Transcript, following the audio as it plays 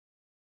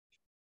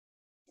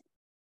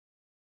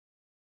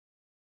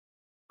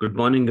Good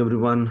morning,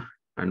 everyone,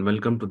 and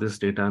welcome to this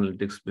Data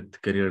Analytics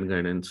with Career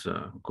Guidance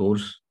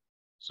course.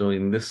 So,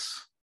 in this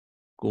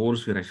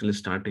course, we're actually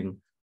starting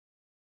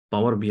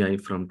Power BI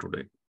from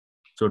today.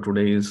 So,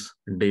 today is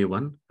day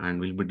one, and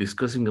we'll be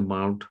discussing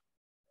about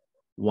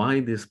why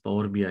this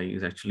Power BI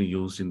is actually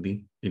used in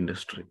the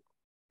industry.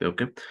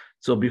 Okay.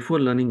 So, before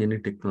learning any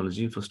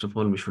technology, first of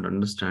all, we should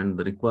understand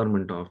the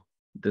requirement of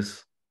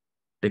this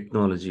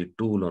technology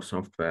tool or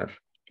software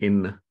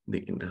in the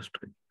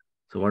industry.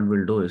 So, what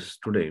we'll do is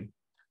today,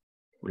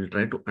 we'll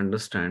try to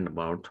understand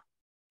about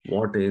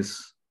what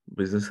is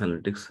business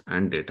analytics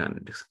and data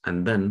analytics,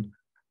 and then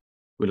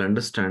we'll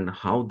understand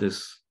how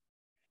this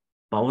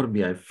Power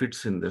BI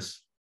fits in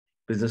this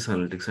business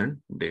analytics and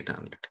data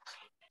analytics.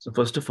 So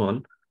first of all,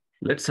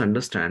 let's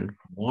understand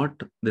what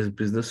this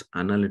business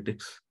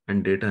analytics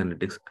and data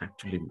analytics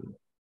actually mean.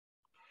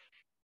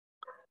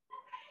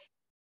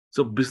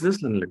 So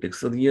business analytics,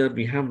 so here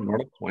we have a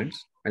lot of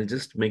points. I'll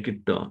just make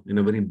it in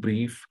a very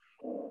brief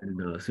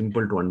and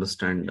simple to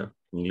understand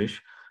English.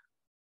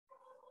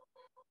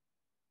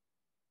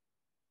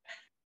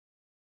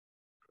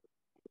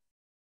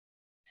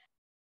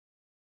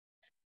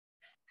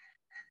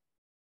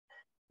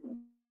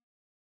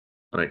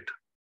 Right.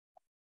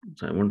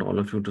 So I want all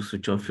of you to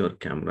switch off your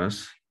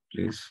cameras,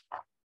 please.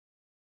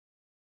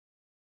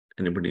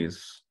 Anybody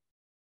is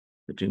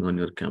switching on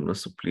your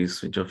cameras, so please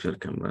switch off your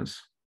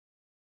cameras.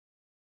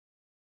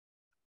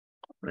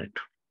 Right.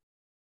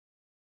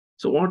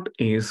 So what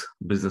is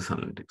business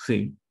analytics?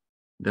 See,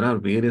 there are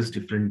various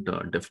different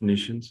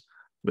definitions,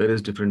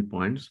 various different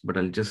points, but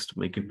I'll just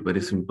make it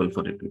very simple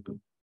for you people.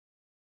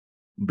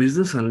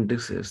 Business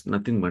analytics is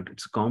nothing but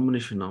it's a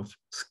combination of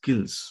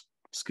skills.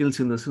 Skills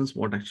in the sense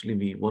what actually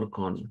we work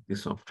on, the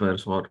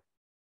softwares or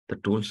the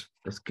tools,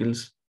 the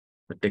skills,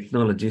 the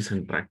technologies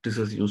and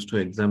practices used to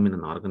examine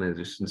an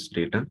organization's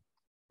data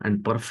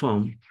and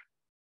perform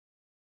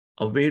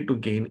a way to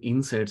gain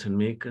insights and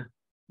make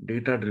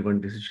data-driven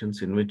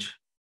decisions in which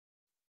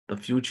the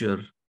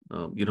future,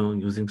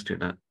 using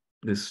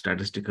this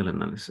statistical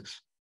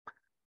analysis.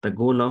 The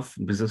goal of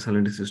business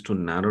analytics is to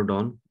narrow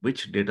down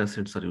which data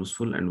sets are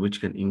useful and which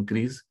can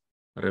increase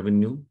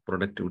revenue,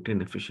 productivity,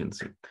 and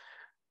efficiency.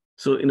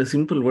 So, in a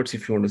simple words,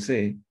 if you want to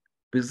say,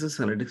 business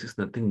analytics is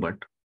nothing but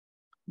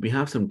we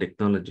have some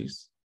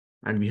technologies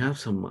and we have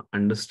some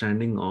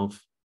understanding of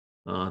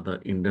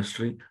the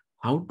industry,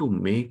 how to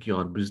make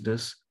your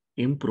business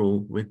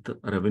improve with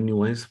revenue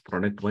wise,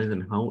 product wise,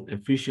 and how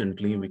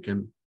efficiently we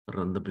can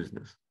run the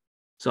business.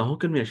 So, how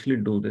can we actually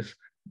do this?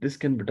 This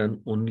can be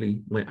done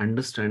only by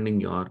understanding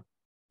your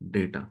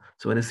data.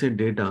 So, when I say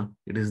data,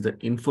 it is the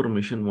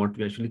information what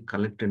we actually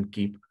collect and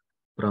keep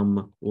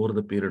from over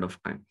the period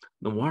of time.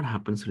 Now, what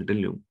happens, I'll tell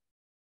you.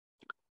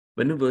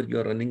 Whenever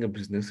you're running a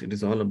business, it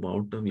is all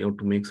about you have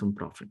to make some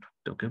profit.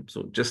 Okay.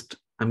 So, just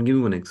I'm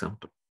giving you an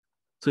example.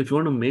 So, if you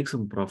want to make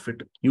some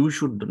profit, you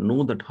should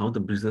know that how the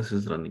business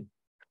is running,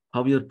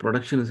 how your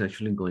production is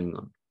actually going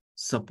on.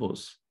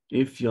 Suppose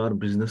if your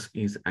business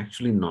is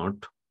actually not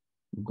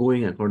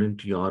going according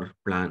to your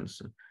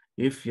plans,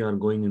 if you are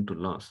going into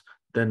loss,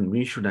 then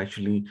we should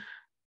actually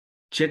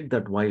check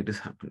that why it is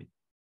happening.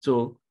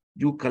 So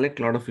you collect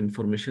a lot of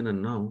information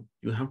and now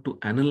you have to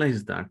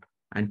analyze that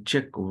and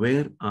check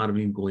where are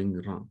we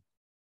going wrong.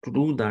 To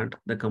do that,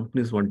 the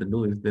companies what they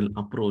do is they'll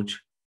approach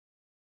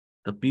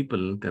the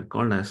people, they're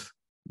called as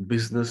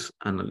business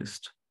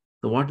analyst.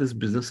 So what this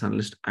business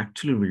analyst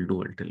actually will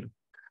do, I'll tell you.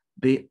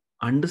 They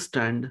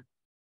understand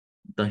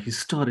the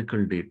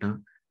historical data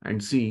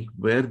and see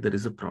where there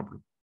is a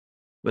problem.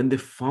 When they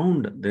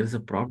found there is a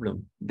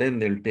problem, then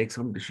they'll take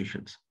some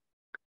decisions.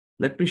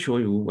 Let me show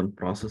you one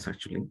process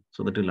actually,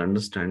 so that you'll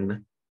understand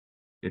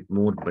it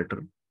more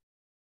better.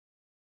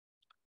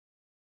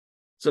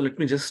 So let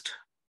me just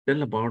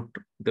tell about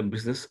the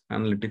business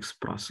analytics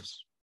process.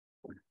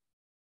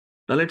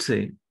 Now let's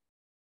say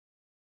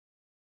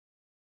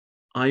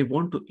I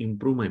want to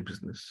improve my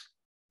business.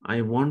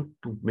 I want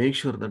to make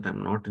sure that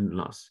I'm not in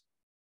loss.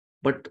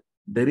 But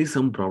there is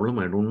some problem,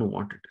 I don't know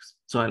what it is.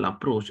 So I'll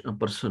approach a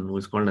person who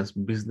is called as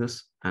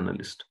business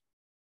analyst.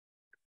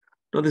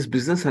 Now this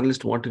business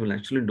analyst, what he will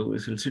actually do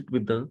is he'll sit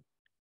with the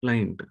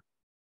client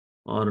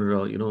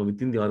or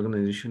within the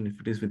organization. If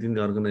it is within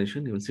the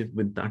organization, he will sit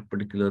with that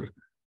particular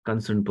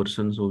concerned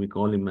person, so we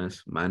call him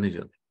as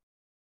manager.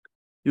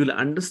 You will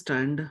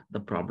understand the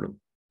problem.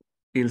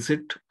 He'll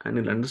sit and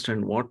he'll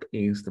understand what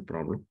is the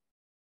problem,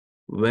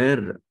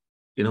 where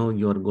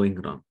you are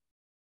going wrong.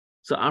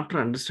 So after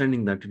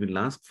understanding that, you will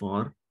ask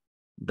for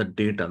the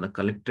data, the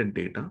collected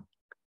data,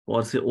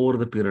 or say over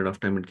the period of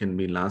time. It can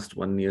be last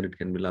 1 year, it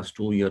can be last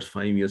 2 years,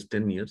 5 years,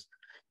 10 years.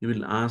 You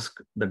will ask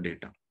the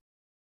data.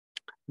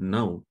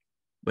 Now,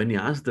 when you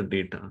ask the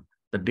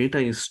data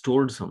is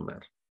stored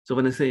somewhere. So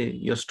when I say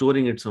you're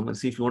storing it somewhere,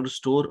 see, if you want to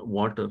store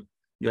water,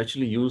 you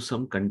actually use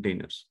some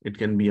containers. It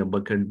can be a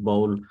bucket,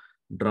 bowl,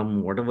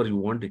 drum, whatever you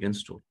want, you can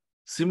store.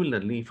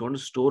 Similarly, if you want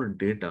to store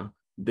data,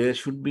 there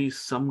should be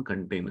some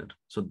container.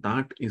 So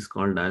that is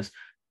called as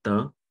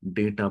the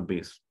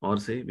database, or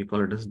say we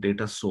call it as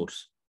data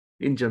source.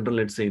 In general,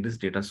 let's say it is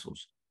data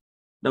source.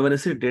 Now, when I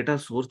say data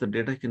source, the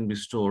data can be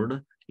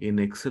stored in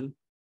Excel,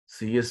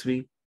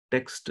 CSV,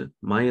 text,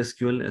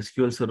 MySQL,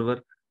 SQL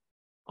Server,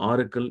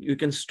 Oracle. You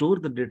can store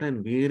the data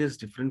in various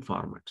different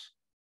formats.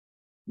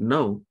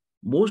 Now,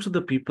 most of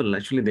the people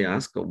actually they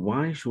ask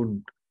why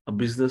should a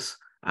business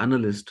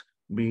analyst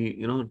be,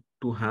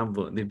 to have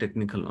the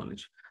technical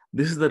knowledge.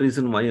 This is the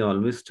reason why I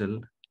always tell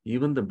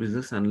even the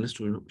business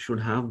analyst should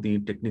have the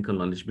technical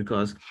knowledge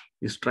because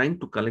he's trying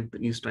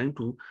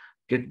to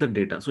get the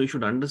data. So he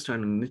should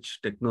understand in which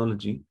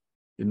technology,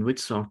 in which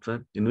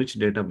software, in which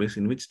database,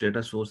 in which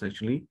data source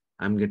actually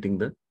I'm getting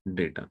the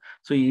data.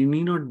 So you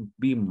need not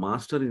be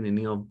master in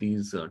any of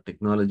these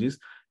technologies.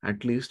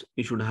 At least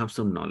you should have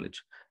some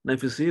knowledge. Now,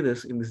 if you see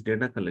this in this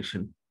data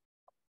collection,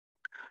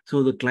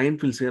 so the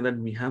client will say that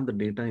we have the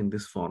data in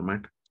this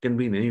format, can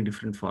be in any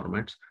different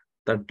formats.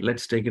 That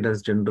let's take it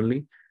as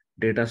generally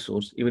data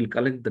source. You will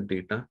collect the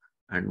data,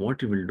 and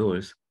what you will do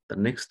is the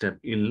next step,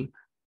 you'll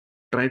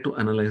try to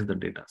analyze the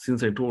data.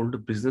 Since I told the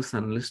business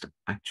analyst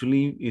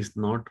actually is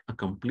not a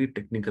complete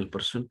technical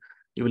person,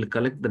 he will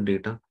collect the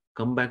data,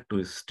 come back to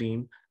his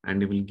team,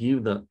 and he will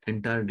give the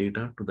entire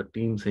data to the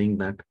team saying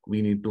that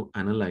we need to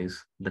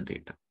analyze the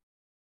data.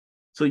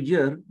 So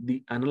here,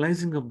 the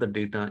analyzing of the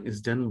data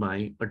is done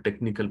by a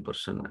technical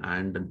person,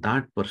 and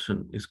that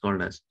person is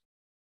called as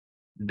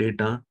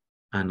data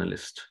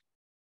analyst.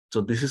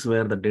 So this is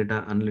where the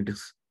data analytics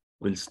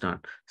will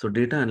start. So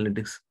data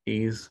analytics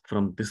is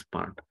from this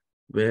part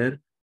where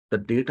the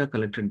data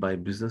collected by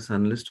business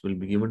analyst will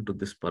be given to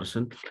this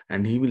person,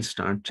 and he will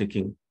start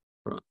checking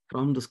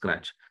from the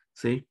scratch.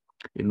 Say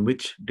in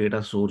which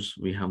data source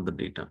we have the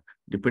data.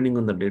 Depending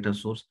on the data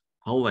source,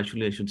 how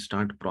actually I should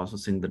start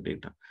processing the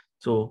data.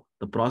 So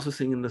the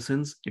processing in the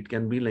sense, it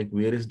can be like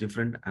various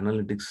different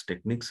analytics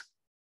techniques,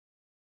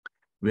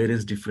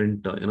 various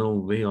different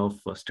way of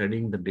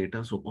studying the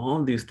data. So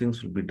all these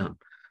things will be done.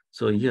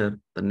 So here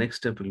the next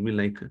step will be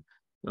like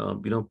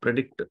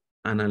predict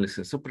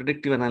analysis. So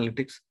predictive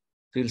analytics,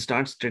 so you'll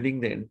start studying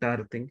the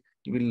entire thing.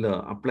 You will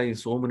apply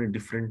so many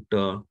different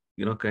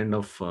kind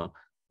of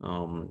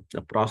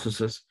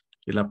processes.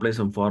 You'll apply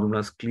some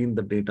formulas, clean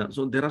the data.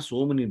 So there are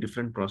so many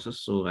different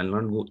processes, so I'll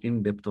not go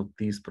in depth of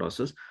these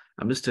process.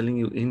 I'm just telling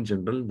you in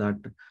general that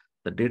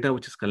the data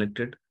which is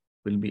collected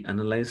will be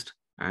analyzed,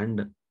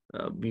 and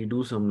we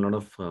do some lot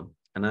of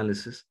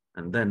analysis,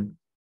 and then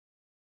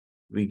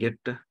we get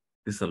the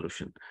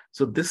solution.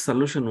 So this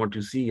solution, what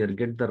you see here,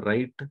 get the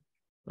right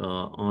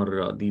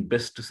or the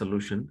best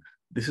solution.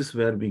 This is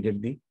where we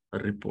get the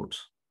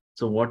reports.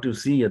 So what you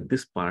see at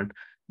this part,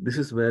 this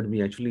is where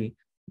we actually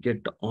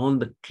get all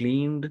the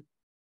cleaned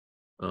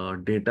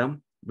data,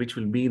 which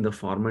will be in the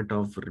format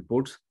of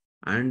reports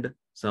and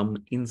some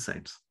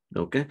insights.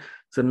 Okay.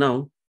 So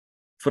now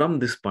from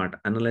this part,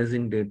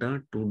 analyzing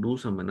data to do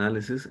some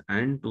analysis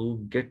and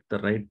to get the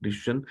right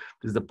decision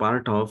is the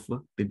part of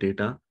the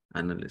data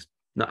analyst.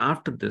 Now,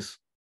 after this,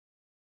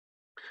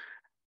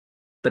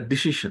 the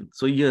decision.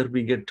 So here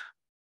we get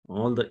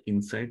all the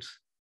insights,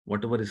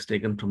 whatever is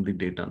taken from the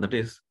data. That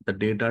is the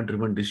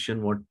data-driven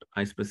decision, what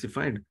I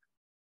specified.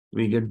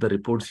 We get the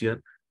reports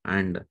here,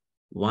 and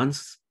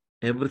once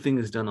everything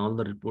is done, all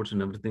the reports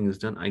and everything is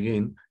done,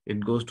 again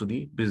it goes to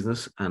the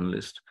business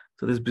analyst.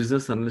 So this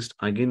business analyst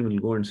again will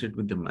go and sit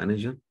with the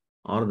manager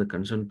or the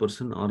concerned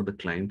person or the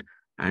client,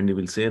 and he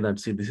will say that,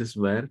 see, this is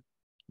where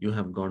you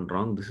have gone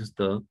wrong. This is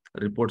the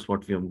reports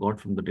what we have got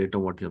from the data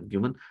what you have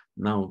given.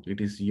 Now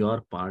it is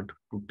your part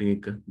to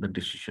take the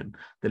decision.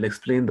 They'll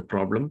explain the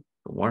problem,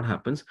 what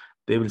happens,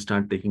 they will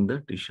start taking the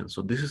decision.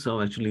 So this is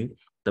how actually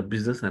the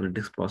business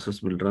analytics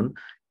process will run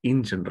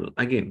in general.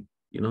 Again,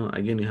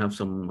 again, you have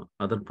some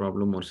other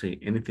problem or say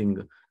anything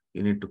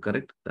you need to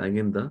correct,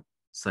 again the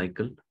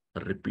cycle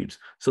repeats.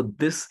 So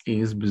this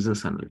is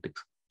business analytics.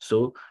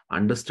 So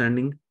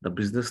understanding the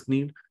business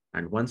need,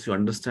 and once you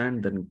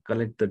understand, then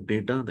collect the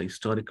data, the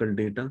historical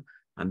data,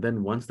 and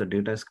then once the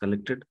data is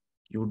collected,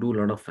 you do a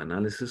lot of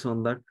analysis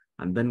on that,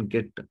 and then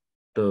get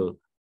the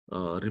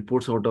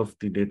reports out of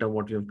the data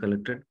what you have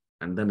collected,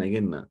 and then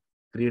again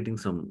creating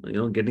some,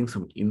 getting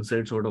some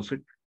insights out of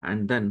it,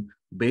 and then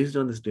based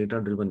on this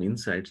data driven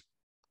insights,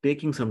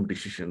 taking some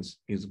decisions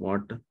is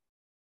what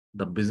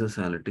the business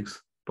analytics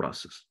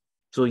process.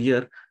 So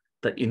here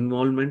the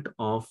involvement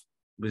of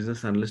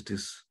business analyst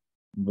is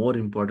more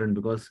important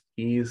because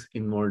he is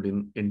involved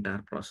in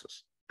entire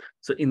process.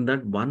 So in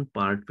that one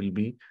part will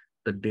be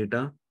the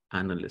data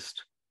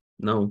analyst.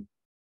 Now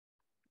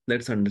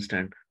let's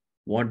understand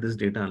what this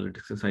data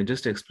analytics is. I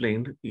just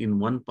explained in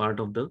one part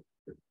of the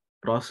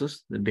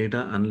process, the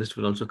data analyst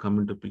will also come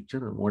into picture.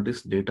 And what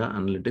is data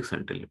analytics?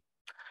 I'll tell you.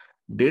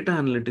 Data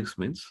analytics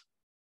means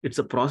it's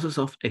a process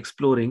of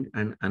exploring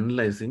and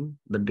analyzing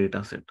the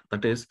data set.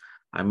 That is,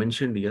 I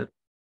mentioned here.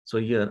 So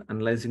here,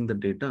 analyzing the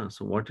data.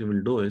 So what you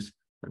will do is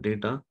the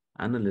data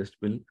analyst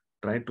will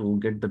try to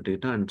get the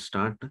data and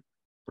start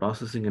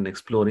processing and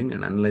exploring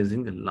and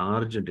analyzing a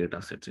large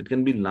data sets. It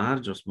can be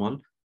large or small.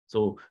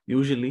 So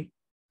usually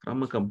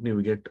from a company,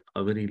 we get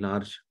a very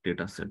large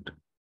data set.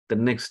 The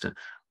next,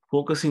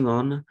 focusing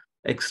on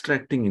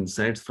extracting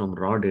insights from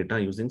raw data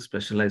using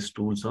specialized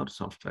tools or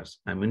softwares.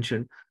 I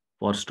mentioned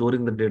for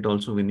storing the data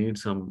also we need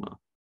some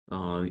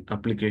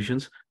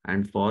applications,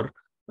 and for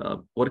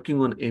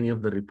working on any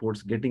of the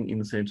reports, getting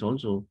insights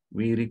also,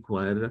 we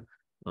require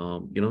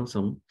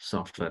some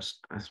softwares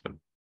as well.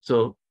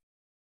 So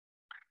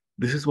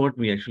this is what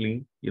we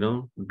actually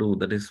do,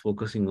 that is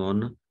focusing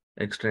on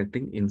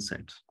extracting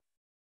insights.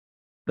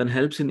 Then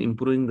helps in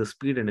improving the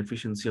speed and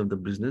efficiency of the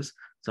business.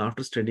 So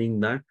after studying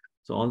that,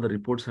 so all the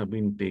reports have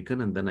been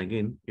taken, and then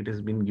again it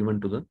has been given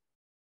to the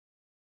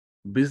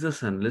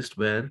business analyst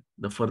where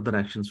the further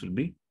actions will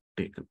be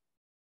taken.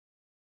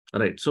 All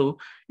right. So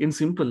in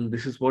simple,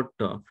 this is what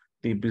the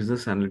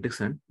business analytics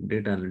and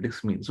data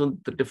analytics mean. So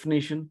the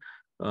definition,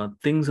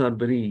 things are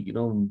very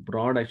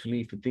broad.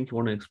 Actually, if you think you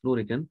want to explore,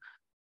 you can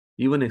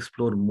even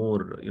explore more.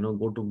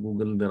 Go to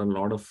Google. There are a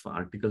lot of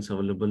articles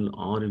available,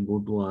 or you go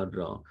to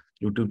our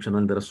YouTube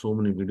channel. There are so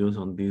many videos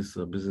on these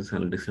business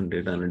analytics and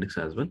data analytics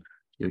as well.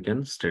 You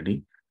can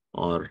study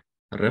or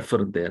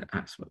refer there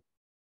as well.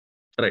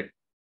 Right.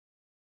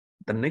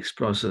 The next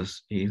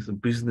process is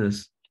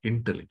business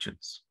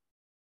intelligence.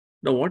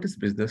 Now, what is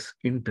business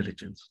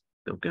intelligence?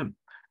 Okay.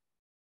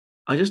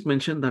 I just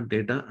mentioned that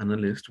data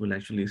analyst will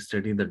actually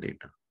study the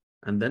data,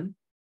 and then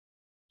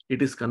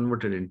it is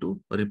converted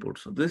into a report.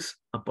 So this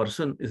a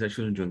person is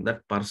actually doing.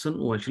 That person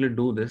who actually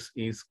do this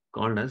is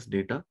called as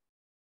data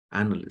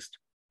analyst.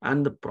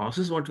 And the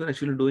process what we're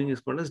actually doing is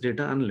called as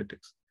data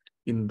analytics.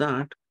 In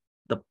that,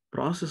 the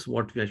process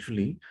what we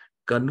actually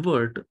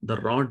convert the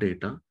raw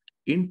data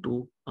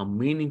into a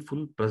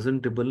meaningful,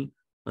 presentable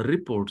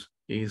reports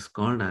is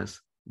called as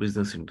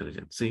business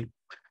intelligence. See,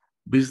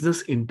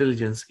 business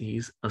intelligence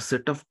is a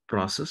set of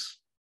process,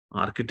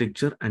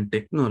 architecture, and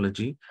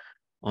technology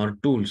or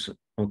tools,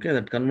 okay,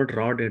 that convert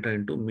raw data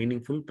into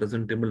meaningful,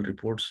 presentable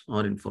reports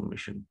or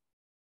information.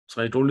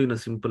 So I told you in a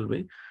simple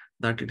way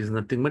that it is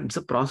nothing but it's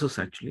a process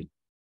actually,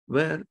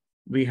 where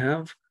we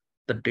have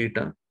the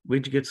data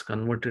which gets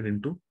converted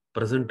into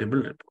presentable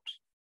reports.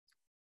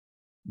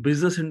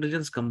 Business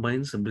intelligence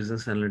combines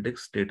business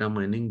analytics, data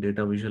mining,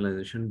 data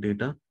visualization,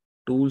 data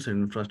tools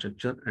and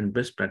infrastructure, and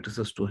best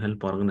practices to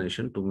help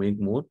organization to make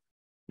more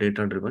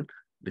data-driven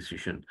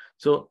decision.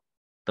 So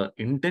the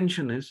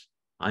intention is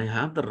I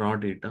have the raw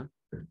data,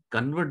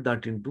 convert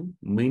that into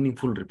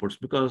meaningful reports,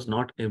 because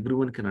not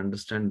everyone can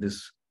understand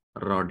this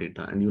raw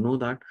data. And you know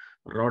that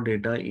raw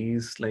data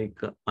is like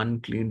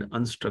uncleaned,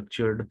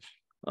 unstructured.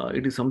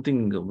 It is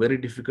something very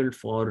difficult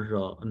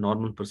for a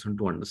normal person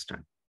to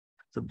understand.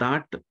 So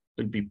that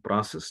will be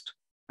processed,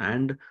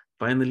 and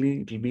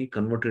finally it will be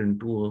converted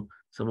into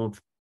some of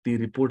the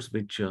reports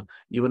which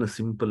even a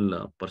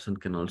simple person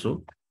can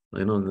also,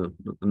 the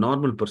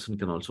normal person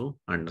can also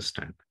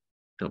understand.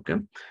 Okay.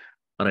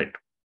 All right.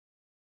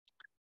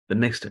 The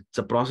next, it's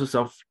a process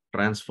of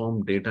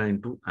transform data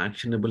into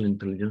actionable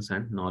intelligence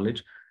and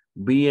knowledge.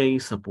 BI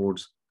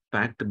supports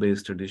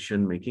fact-based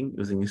decision making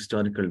using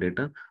historical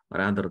data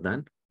rather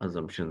than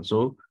assumptions.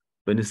 So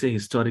when you say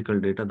historical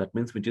data, that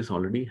means which is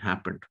already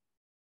happened.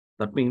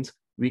 That means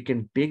we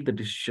can take the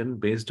decision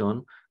based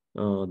on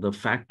the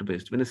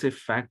fact-based. When I say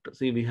fact,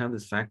 see, we have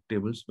these fact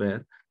tables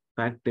where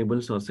fact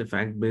tables or say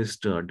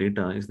fact-based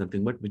data is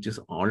nothing but which is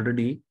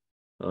already,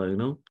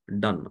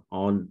 done,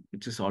 all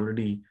which is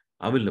already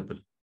available.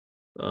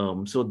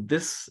 So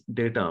this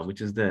data which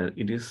is there,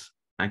 it is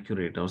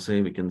accurate, or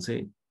say we can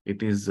say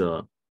it is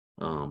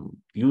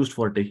used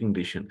for taking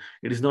decision.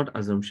 It is not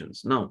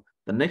assumptions. Now,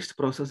 the next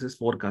process is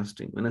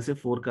forecasting. When I say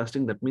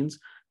forecasting, that means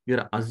we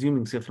are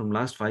assuming, say, from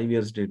last 5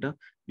 years data,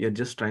 we are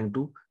just trying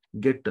to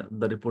get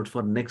the report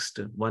for next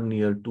 1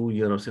 year, 2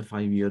 year, or say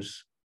 5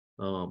 years,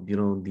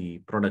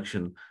 the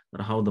production,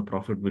 or how the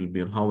profit will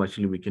be, or how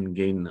actually we can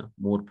gain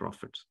more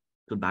profits.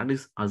 So that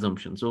is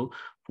assumption. So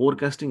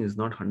forecasting is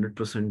not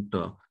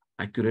 100%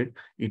 accurate.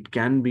 It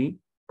can be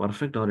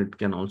perfect, or it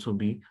can also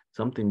be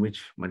something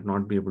which might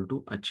not be able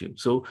to achieve.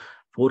 So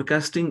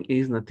forecasting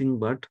is nothing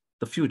but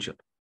the future.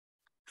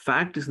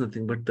 Fact is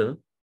nothing but the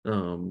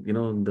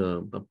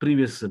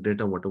previous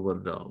data,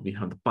 whatever we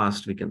have, the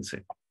past, we can say.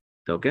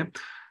 Okay.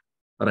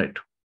 All right.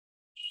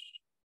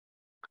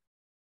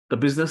 The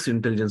business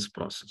intelligence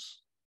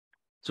process.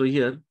 So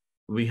here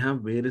we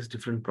have various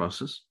different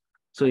process.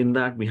 So in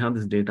that we have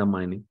this data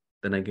mining.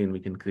 Then again, we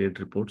can create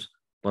reports,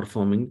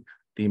 performing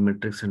the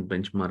metrics and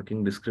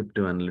benchmarking,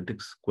 descriptive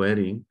analytics,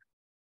 querying,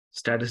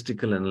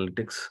 statistical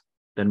analytics.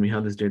 Then we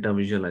have this data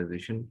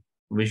visualization,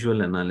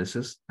 visual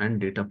analysis, and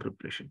data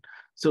preparation.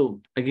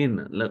 So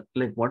again,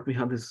 like what we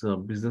have this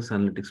business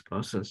analytics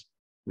process,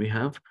 we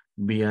have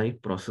BI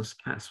process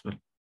as well.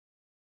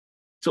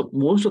 So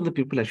most of the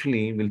people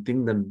actually will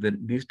think that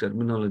these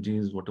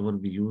terminologies, whatever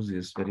we use,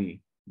 is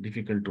very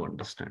difficult to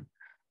understand.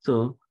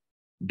 So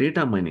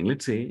data mining,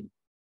 let's say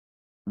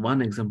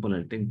one example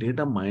I'll take.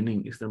 Data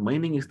mining is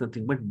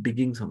nothing but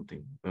digging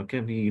something.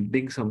 Okay, we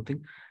dig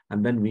something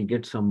and then we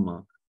get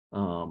some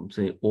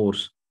say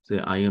ores, say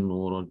iron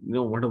ore,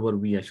 or whatever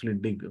we actually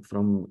dig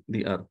from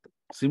the earth.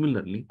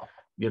 Similarly,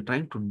 we are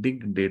trying to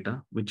dig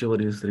data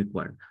whichever is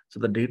required. So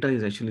the data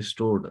is actually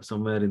stored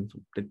somewhere in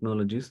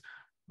technologies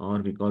or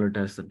we call it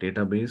as the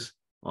database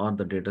or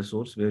the data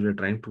source, where we're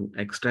trying to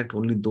extract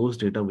only those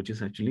data which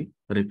is actually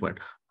required.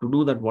 To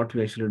do that, what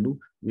we actually do,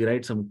 we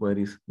write some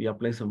queries, we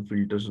apply some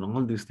filters, and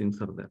all these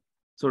things are there.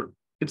 So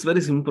it's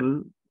very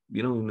simple,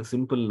 in a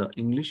simple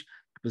English,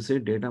 to say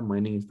data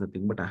mining is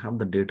nothing, but I have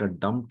the data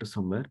dumped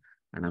somewhere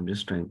and I'm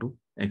just trying to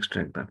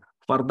extract that.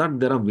 For that,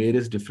 there are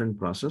various different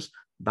process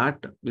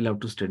that we'll have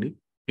to study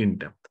in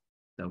depth.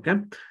 Okay,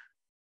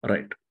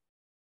 right.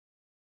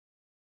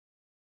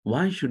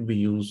 Why should we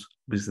use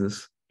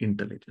business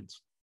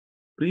intelligence?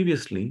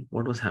 Previously,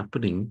 what was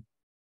happening,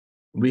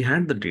 we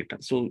had the data.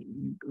 So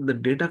the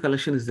data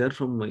collection is there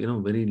from,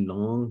 very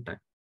long time.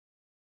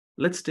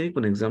 Let's take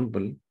one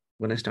example.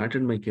 When I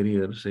started my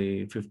career,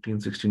 say 15,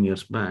 16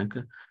 years back,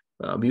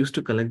 we used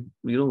to collect,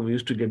 we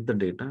used to get the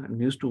data and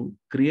we used to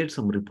create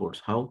some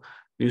reports. How?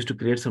 We used to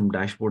create some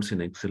dashboards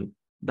in Excel.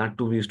 That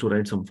too, we used to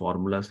write some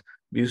formulas.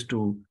 We used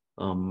to,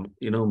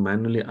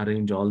 manually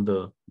arrange all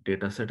the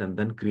data set and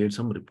then create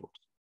some reports.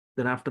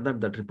 Then after that,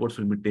 that reports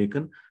will be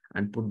taken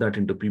and put that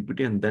into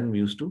PPT, and then we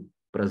used to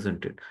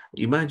present it.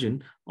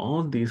 Imagine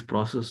all these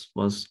process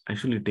was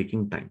actually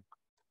taking time.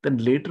 Then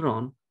later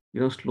on,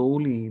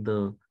 slowly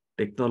the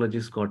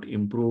technologies got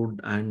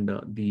improved, and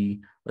the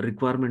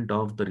requirement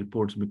of the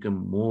reports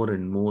become more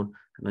and more.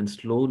 And then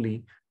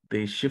slowly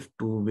they shift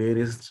to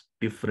various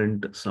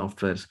different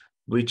softwares,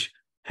 which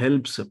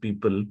helps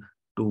people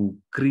to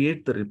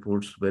create the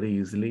reports very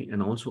easily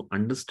and also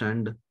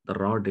understand the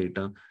raw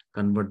data,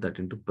 convert that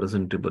into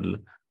presentable,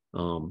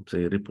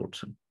 say,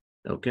 reports.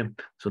 Okay,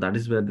 so that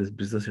is where this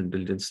business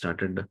intelligence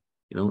started,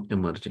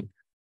 emerging.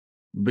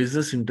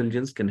 Business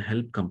intelligence can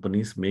help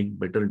companies make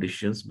better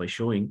decisions by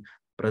showing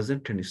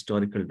present and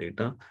historical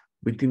data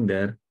within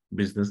their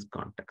business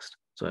context.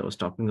 So I was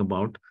talking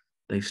about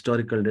the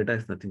historical data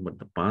is nothing but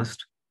the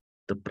past.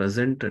 The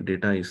present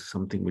data is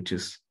something which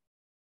is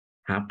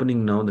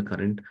happening now, the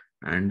current,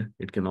 and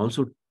it can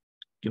also,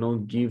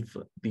 give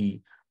the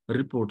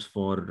reports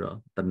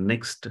for the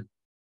next,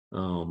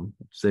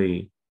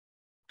 say,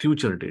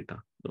 future data.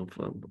 Of,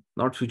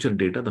 not future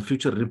data, the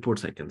future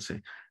reports, I can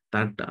say.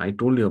 That I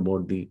told you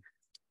about the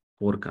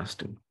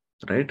forecasting,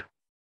 right?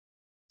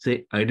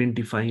 Say,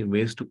 identify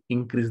ways to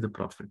increase the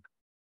profit,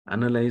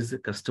 analyze the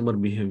customer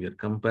behavior,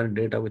 compare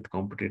data with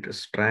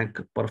competitors, track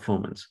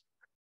performance,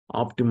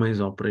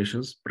 optimize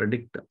operations,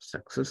 predict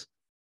success,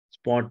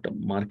 spot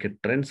market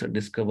trends,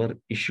 discover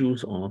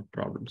issues or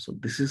problems. So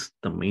this is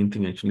the main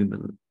thing actually.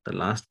 The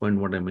last point,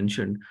 what I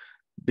mentioned,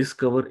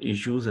 discover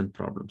issues and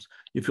problems.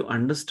 If you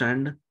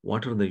understand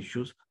what are the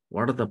issues,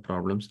 what are the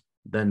problems,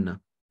 then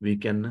we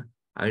can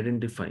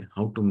identify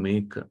how to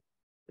make,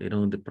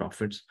 the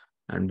profits,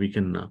 and we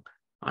can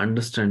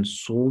understand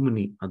so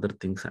many other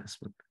things as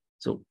well.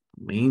 So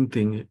main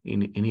thing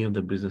in any of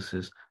the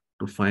businesses,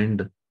 to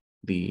find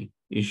the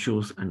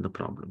issues and the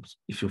problems.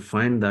 If you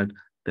find that,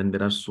 then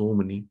there are so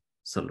many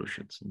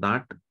solutions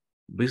that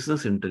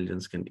business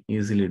intelligence can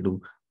easily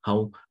do.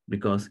 How?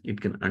 Because it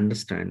can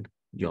understand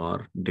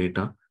your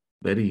data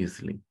very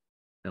easily.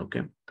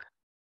 Okay,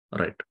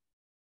 right.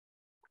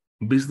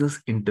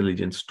 Business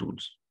intelligence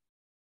tools.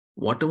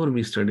 Whatever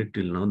we studied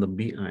till now, the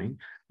BI,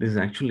 this is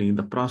actually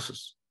the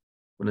process.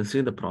 When I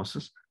say the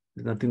process,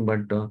 it's nothing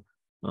but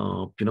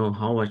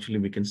how actually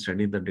we can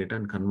study the data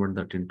and convert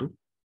that into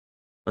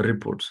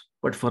reports.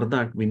 But for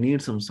that, we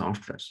need some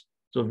softwares.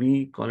 So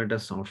we call it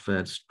as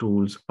softwares,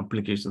 tools,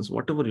 applications,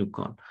 whatever you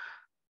call.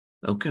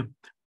 Okay.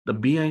 The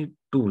BI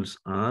tools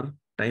are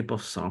type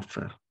of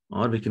software,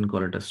 or we can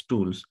call it as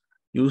tools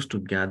used to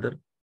gather,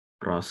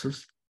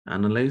 process,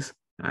 analyze,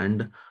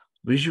 and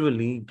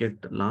visually get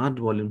large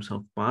volumes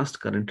of past,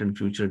 current, and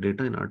future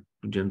data in order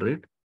to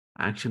generate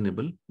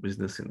actionable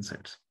business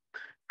insights,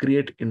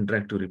 create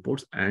interactive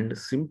reports, and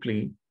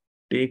simply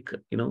make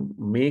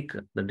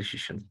the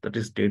decisions. That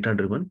is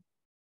data-driven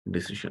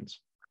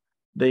decisions.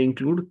 They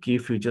include key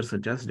features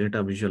such as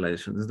data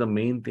visualization. This is the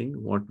main thing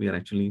what we are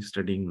actually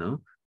studying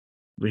now.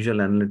 Visual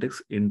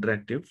analytics,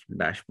 interactive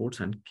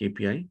dashboards, and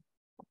KPI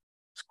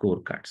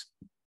scorecards.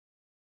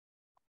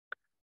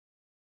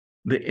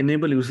 They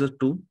enable users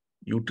to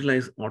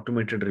utilize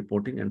automated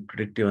reporting and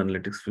predictive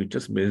analytics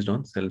features based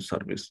on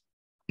self-service.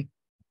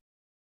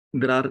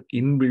 There are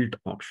inbuilt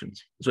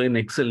options. So in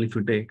Excel, if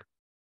you take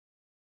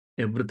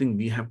everything,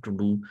 we have to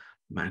do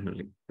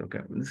manually. Okay,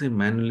 when you say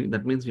manually,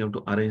 that means you have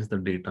to arrange the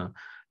data.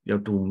 You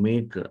have to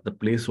make the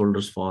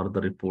placeholders for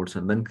the reports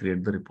and then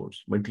create the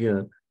reports. But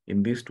here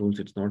in these tools,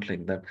 it's not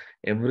like that.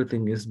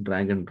 Everything is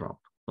drag and drop.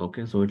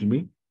 Okay, so it will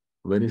be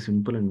very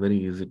simple and very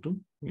easy to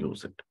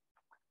use it.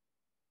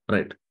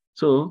 Right.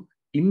 So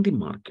in the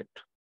market,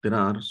 there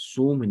are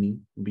so many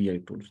BI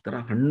tools. There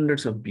are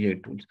hundreds of BI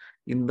tools.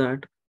 In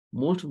that,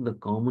 most of the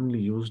commonly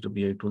used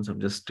BI tools I've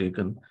just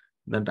taken,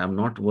 that I've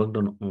not worked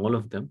on all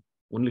of them.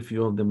 Only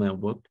few of them I have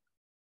worked.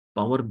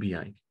 Power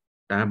BI,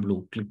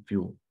 Tableau,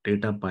 ClickView,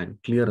 DataPine,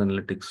 Clear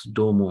Analytics,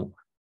 Domo,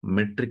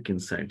 Metric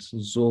Insights,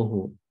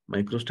 Zoho,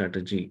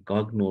 MicroStrategy,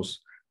 Cognos,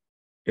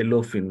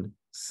 Elofin,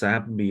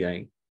 SAP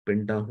BI,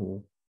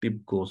 Pentaho,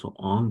 TIBCO. So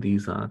all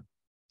these are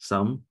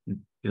some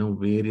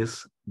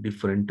various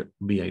different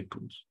BI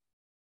tools.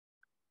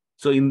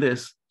 So in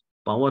this,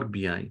 Power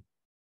BI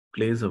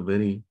plays a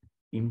very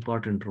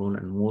important role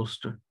and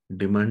most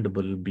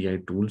demandable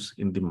BI tools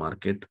in the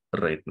market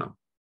right now.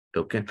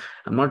 Okay,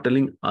 I'm not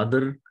telling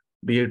other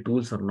BI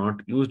tools are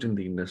not used in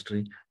the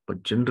industry,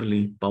 but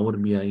generally Power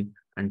BI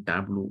and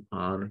Tableau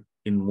are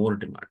in more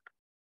demand.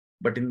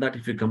 But in that,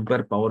 if you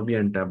compare Power BI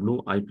and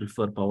Tableau, I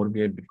prefer Power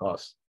BI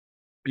because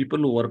people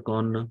who work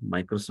on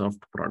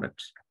Microsoft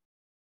products,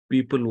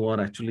 people who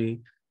are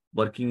actually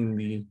working in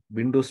the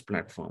Windows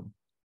platform,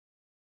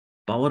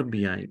 Power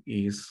BI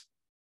is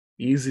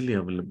easily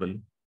available.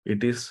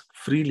 It is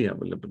freely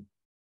available.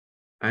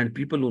 And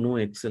people who know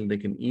Excel, they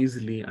can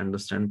easily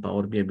understand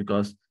Power BI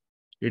because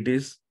it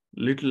is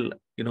little,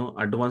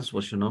 advanced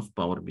version of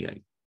Power BI.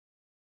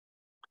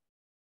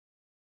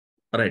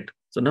 All right.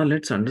 So now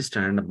let's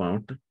understand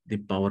about the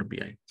Power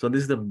BI. So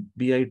this is the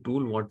BI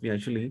tool what we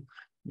use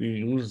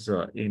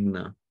in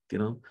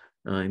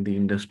the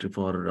industry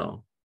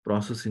for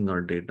processing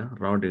our data,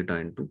 raw data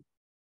into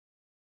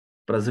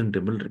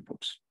presentable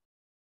reports.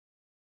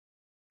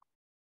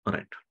 All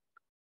right.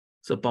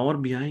 So Power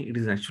BI, it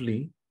is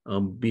actually a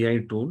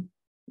BI tool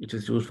which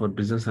is used for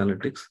business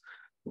analytics,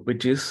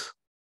 which is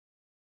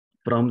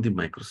from the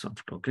Microsoft.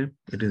 Okay.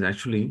 It is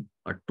actually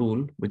a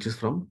tool which is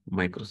from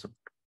Microsoft.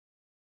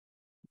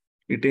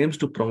 It aims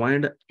to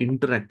provide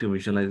interactive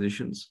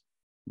visualizations,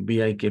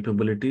 BI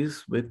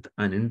capabilities with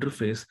an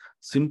interface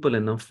simple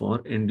enough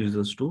for end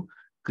users to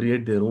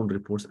create their own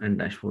reports and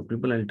dashboard.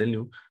 People, I'll tell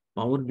you,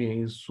 Power BI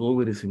is so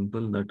very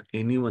simple that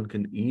anyone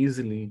can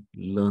easily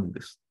learn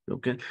this.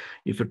 Okay.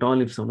 If at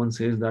all, if someone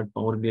says that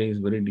Power BI is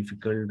very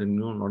difficult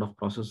and a lot of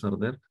processes are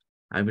there,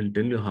 I will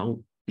tell you how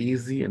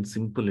easy and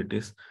simple it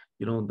is.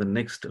 The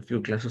next few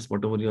classes,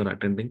 whatever you are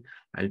attending,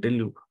 I'll tell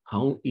you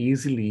how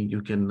easily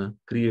you can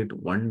create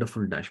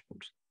wonderful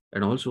dashboards.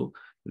 And also,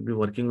 we'll be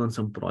working on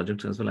some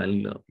projects as well.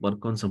 I'll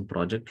work on some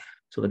project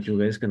so that you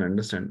guys can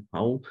understand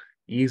how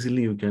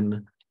easily you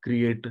can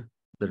create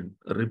the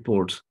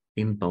reports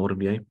in Power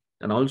BI.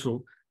 And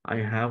also, I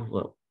have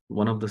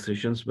one of the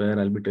sessions where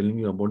I'll be telling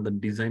you about the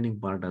designing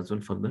part as well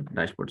for the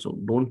dashboard. So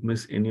don't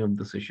miss any of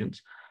the sessions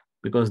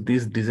because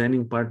this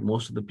designing part,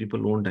 most of the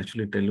people won't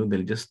actually tell you.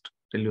 They'll just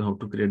tell you how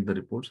to create the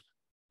reports.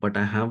 But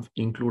I have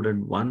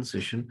included one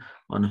session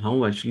on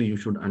how actually you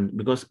should, and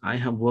because I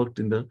have worked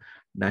in the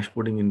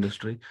dashboarding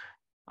industry,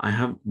 I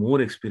have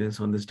more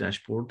experience on this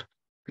dashboard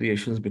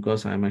creations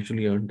because I'm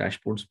actually a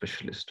dashboard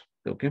specialist.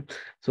 Okay.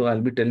 So I'll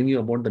be telling you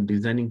about the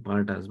designing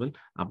part as well,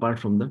 apart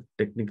from the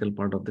technical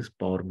part of this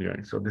Power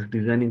BI. So this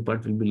designing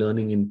part will be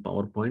learning in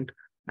PowerPoint,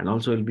 and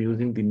also we'll be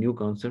using the new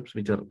concepts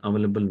which are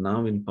available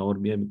now in Power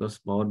BI because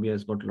Power BI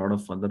has got a lot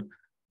of other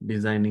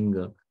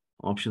designing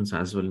options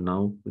as well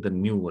now with a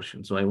new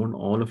version. So I want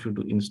all of you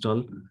to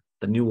install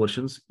the new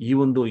versions,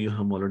 even though you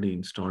have already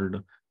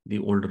installed the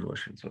older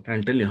versions. Okay,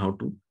 I'll tell you how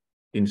to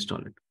install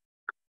it.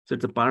 So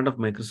it's a part of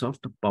Microsoft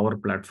Power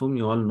Platform.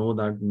 You all know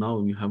that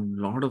now you have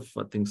a lot of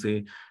things.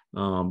 Say,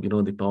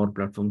 the Power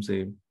Platform.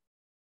 Say,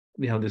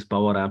 we have this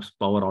Power Apps,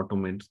 Power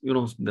Automates.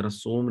 There are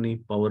so many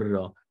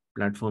Power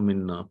platform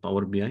in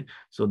Power BI.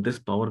 So this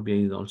Power BI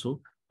is also,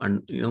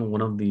 and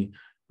one of the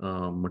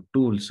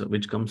tools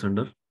which comes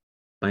under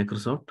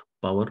Microsoft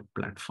Power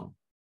Platform.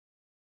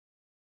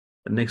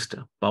 Next,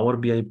 Power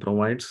BI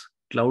provides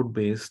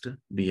cloud-based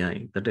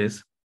BI. That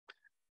is,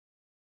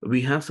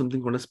 we have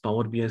something called as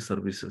Power BI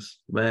services,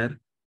 where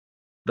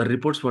the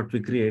reports what we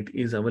create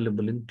is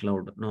available in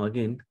cloud. Now,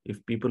 again,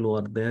 if people who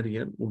are there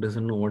here who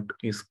doesn't know what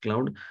is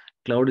cloud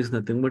is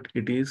nothing but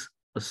it is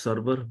a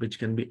server which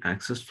can be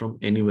accessed from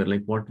anywhere.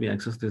 Like what we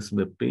access this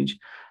web page.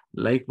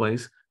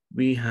 Likewise,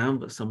 we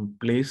have some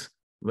place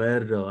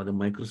where the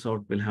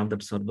Microsoft will have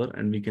that server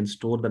and we can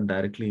store that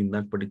directly in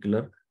that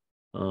particular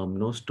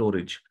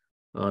storage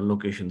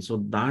location.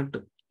 So that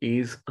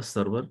is a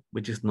server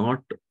which is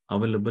not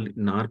available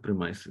in our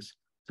premises.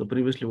 So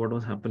previously what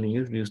was happening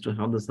is we used to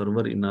have the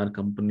server in our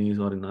companies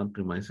or in our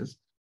premises,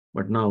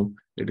 but now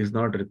it is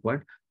not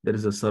required. There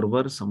is a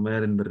server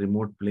somewhere in the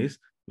remote place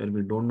where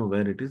we don't know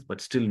where it is,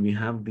 but still we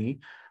have the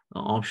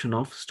option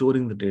of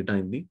storing the data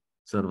in the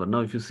server. Now,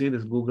 if you see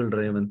this Google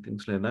Drive and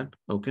things like that,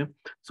 okay,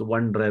 so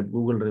OneDrive,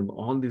 Google Drive,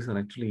 all these are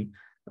actually,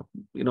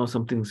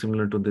 something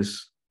similar to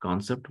this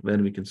concept where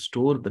we can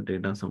store the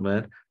data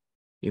somewhere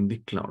in the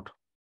cloud.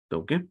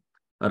 Okay,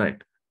 all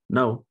right.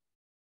 Now,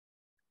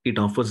 it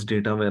offers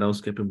data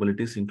warehouse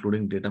capabilities,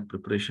 including data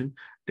preparation,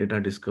 data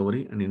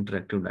discovery, and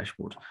interactive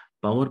dashboards.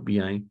 Power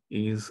BI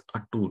is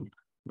a tool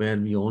where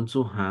we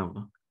also have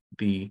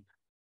the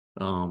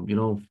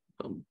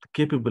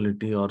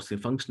capability or say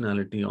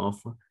functionality of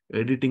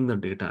editing the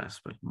data as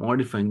well,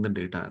 modifying the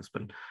data as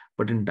well.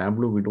 But in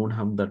Tableau, we don't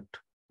have that,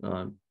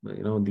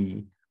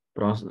 the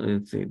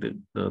process, say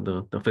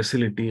the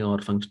facility or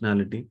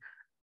functionality.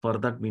 For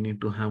that, we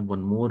need to have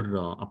one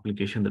more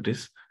application, that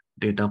is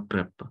data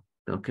prep.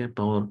 Okay,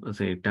 Power,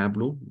 say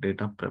Tableau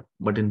data prep.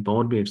 But in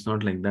Power BI, it's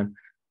not like that.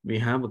 We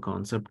have a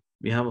concept,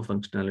 we have a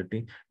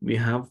functionality, we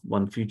have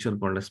one feature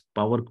called as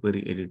Power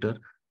Query Editor,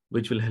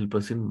 which will help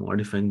us in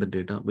modifying the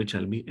data, which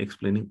I'll be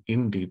explaining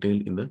in detail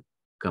in the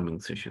coming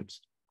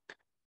sessions.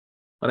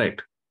 All right.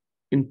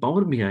 In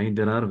Power BI,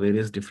 there are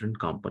various different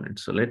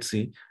components. So let's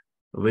see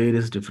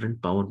various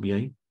different Power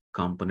BI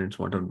components.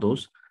 What are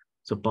those?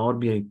 So Power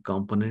BI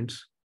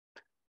components,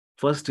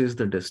 first is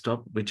the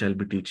desktop, which I'll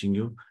be teaching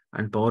you,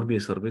 and Power BI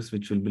service,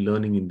 which we'll be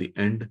learning in the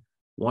end.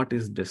 What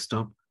is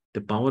desktop?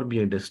 The Power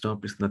BI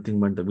desktop is nothing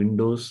but the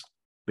Windows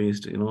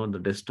based, the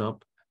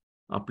desktop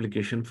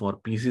application for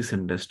PCs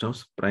and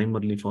desktops,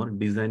 primarily for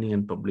designing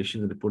and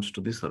publishing reports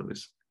to the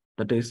service.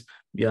 That is,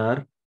 we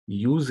are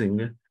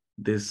using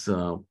this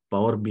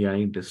Power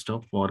BI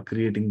desktop for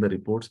creating the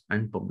reports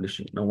and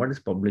publishing. Now, what is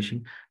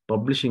publishing?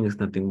 Publishing is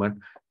nothing but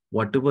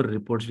whatever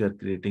reports we are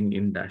creating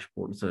in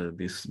dashboards,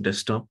 this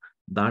desktop,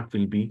 that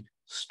will be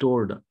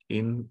stored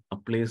in a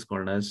place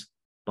called as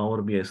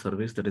Power BI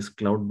service, that is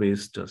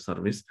cloud-based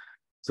service.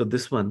 So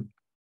this one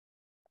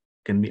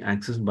can be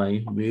accessed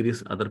by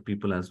various other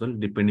people as well,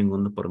 depending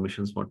on the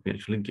permissions what we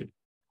actually give.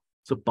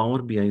 So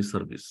Power BI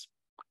service,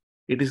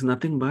 it is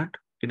nothing but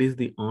it is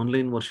the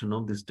online version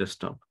of this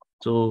desktop.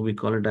 So we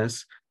call it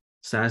as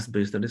SaaS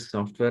based, that is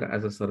software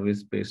as a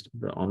service based,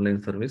 the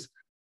online service.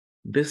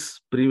 This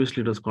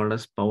previously it was called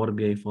as Power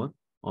BI for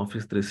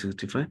Office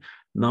 365.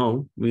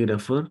 Now we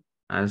refer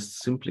as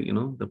simply,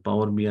 the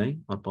Power BI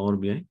or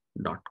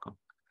powerbi.com.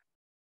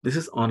 This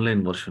is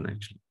online version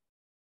actually.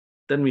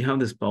 Then we have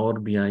this Power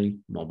BI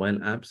mobile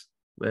apps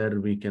where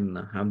we can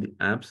have the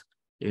apps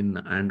in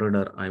Android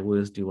or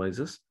iOS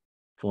devices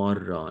for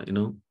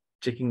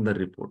checking the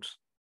reports.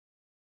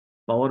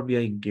 Power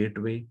BI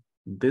Gateway,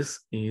 this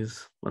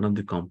is one of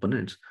the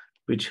components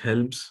which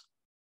helps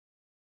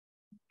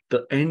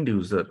the end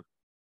user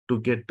to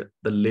get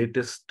the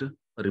latest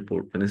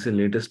report. When I say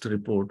latest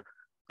report,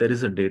 there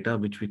is a data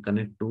which we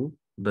connect to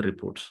the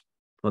reports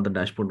for the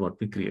dashboard what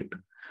we create.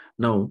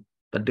 Now,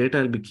 the data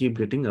will be keep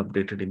getting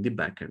updated in the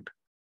backend.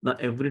 Now,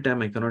 every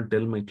time I cannot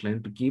tell my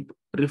client to keep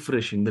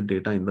refreshing the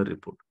data in the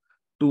report.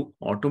 To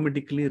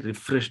automatically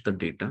refresh the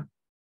data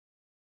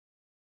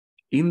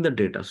in the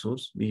data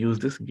source, we use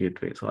this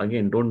gateway. So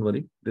again, don't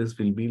worry, this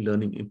will be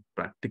learning it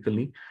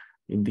practically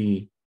in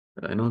the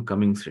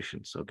coming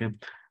sessions. Okay.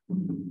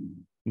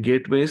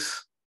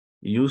 Gateways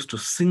used to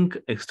sync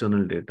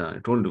external data. I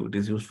told you it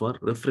is used for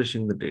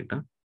refreshing the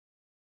data,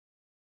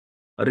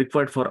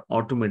 required for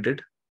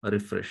automated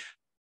refresh.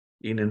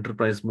 In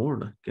enterprise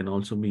mode, can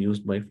also be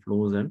used by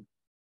flows and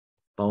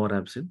Power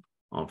Apps in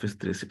Office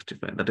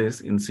 365. That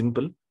is, in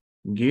simple,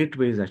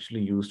 gateway is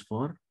actually used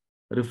for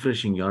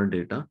refreshing your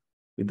data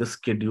with a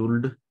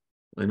scheduled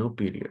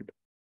period.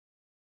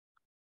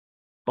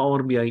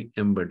 Power BI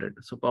embedded.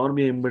 So Power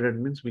BI embedded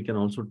means we can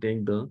also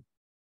take the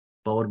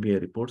Power BI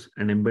reports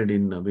and embed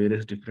in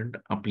various different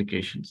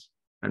applications.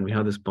 And we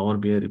have this Power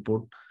BI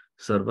report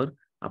server.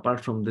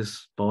 Apart from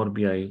this Power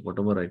BI,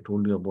 whatever I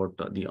told you about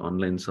the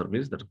online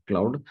service, that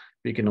cloud,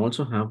 we can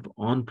also have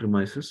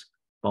on-premises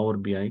Power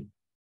BI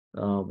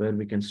where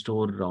we can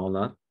store all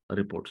our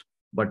reports.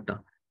 But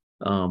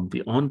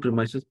the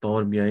on-premises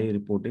Power BI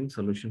reporting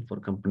solution for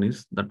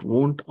companies that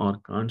won't or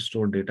can't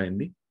store data in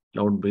the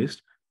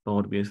cloud-based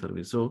Power BI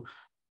service. So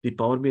the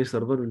Power BI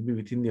server will be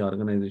within the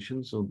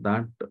organization, so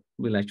that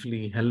will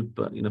actually help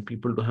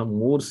people to have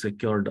more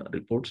secured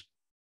reports.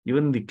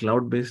 Even the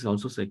cloud-based is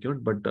also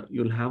secured, but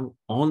you'll have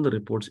all the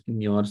reports in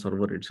your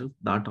server itself.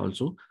 That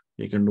also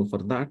you can do. For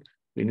that,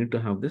 we need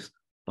to have this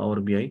Power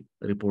BI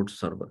report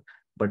server.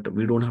 But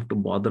we don't have to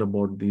bother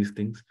about these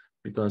things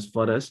because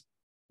for us,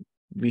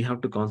 we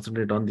have to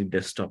concentrate on the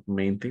desktop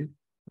main thing,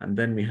 and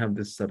then we have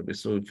this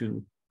service. So if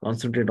you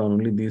concentrate on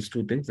only these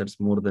two things, that's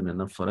more than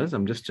enough for us.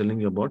 I'm just telling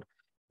you about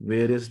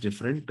various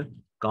different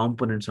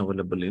components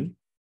available in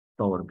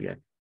Power BI.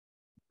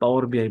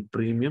 Power BI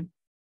Premium.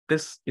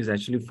 This is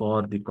actually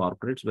for the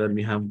corporates where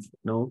we have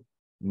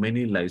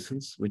many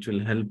license, which will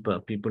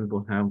help people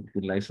to have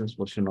the license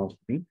version of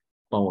the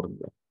Power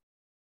BI.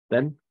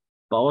 Then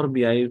Power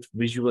BI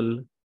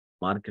Visual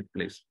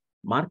Marketplace.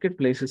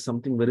 Marketplace is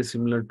something very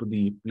similar to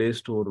the Play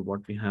Store, what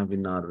we have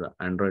in our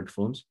Android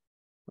phones,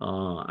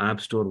 App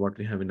Store, what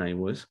we have in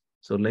iOS.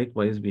 So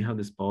likewise, we have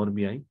this Power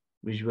BI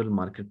Visual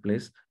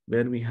Marketplace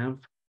where we have a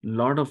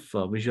lot of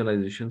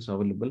visualizations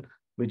available,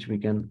 which we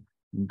can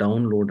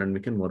download and we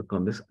can work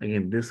on this.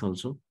 Again, this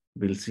also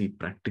we'll see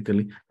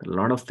practically a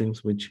lot of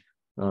things which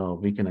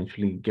we can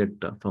actually get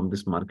from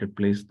this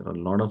marketplace. There are a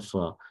lot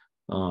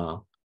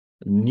of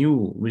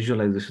new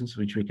visualizations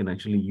which we can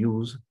actually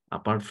use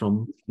apart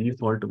from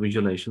default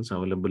visualizations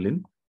available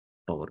in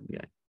Power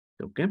BI.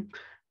 Okay,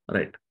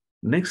 right.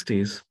 Next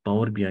is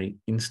Power BI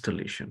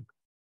installation.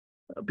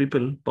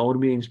 People, Power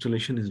BI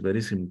installation is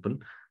very simple.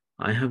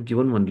 I have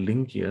given one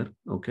link here.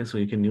 Okay, so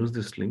you can use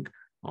this link,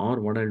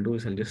 or what I'll do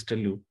is I'll just tell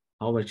you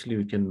how actually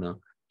we can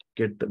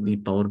get the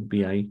Power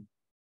BI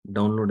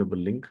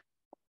downloadable link.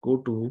 Go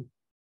to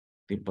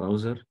the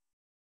browser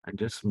and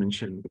just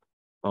mention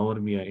Power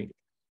BI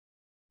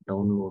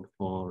download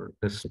for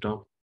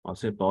desktop, or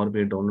say Power BI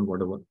download,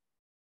 whatever.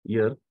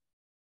 Here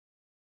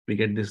we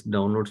get this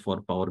downloads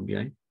for Power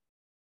BI.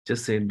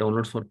 Just say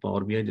downloads for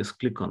Power BI, just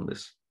click on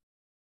this.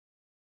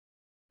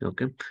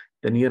 Okay.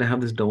 Then here I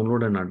have this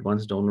download and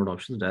advanced download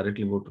options.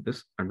 Directly go to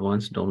this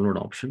advanced download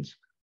options.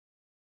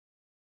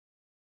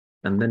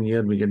 And then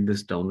here we get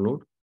this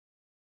download.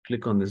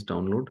 Click on this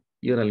download.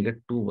 Here I'll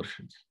get two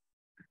versions.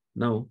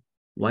 Now,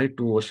 why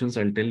two versions?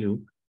 I'll tell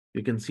you.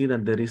 You can see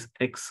that there is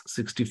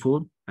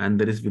X64 and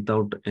there is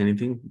without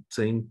anything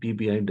saying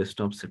PBI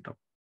desktop setup.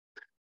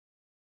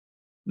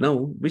 Now,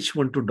 which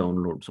one to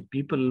download? So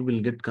people will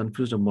get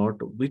confused about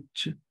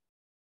which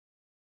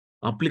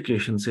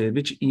application, say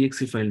which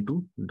exe file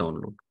to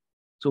download.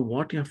 So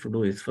what you have to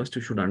do is first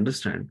you should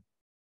understand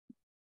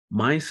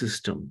my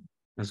system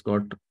has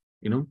got,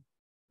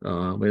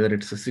 whether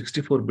it's a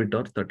 64-bit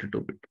or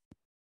 32-bit.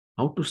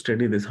 How to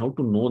study this, how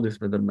to know this,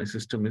 whether my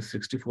system is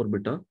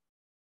 64-bit or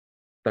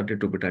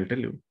 32-bit, I'll tell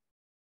you.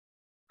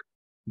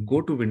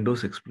 Go to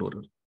Windows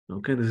Explorer.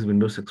 Okay, this is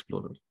Windows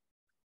Explorer.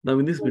 Now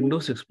in this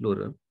Windows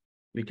Explorer,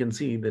 we can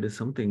see there is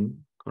something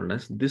called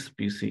as this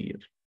PC here.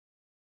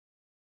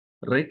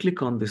 Right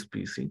click on this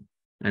PC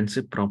and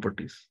say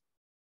properties.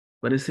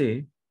 When I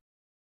say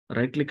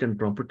right click and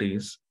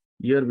properties,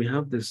 here we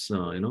have this,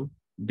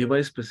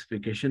 device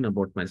specification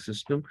about my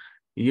system.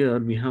 Here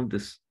we have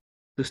this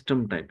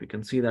system type. You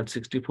can see that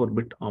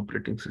 64-bit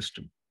operating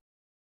system.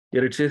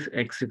 Here it says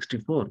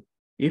x64.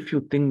 If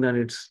you think that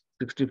it's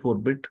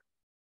 64-bit,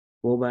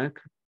 go back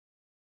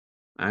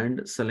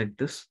and select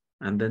this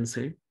and then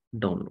say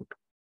download.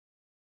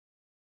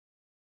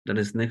 That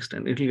is next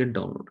and it will get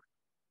downloaded.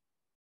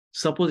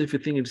 Suppose if you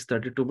think it's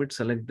 32-bit,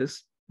 select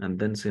this and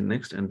then say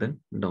next and then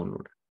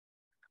download.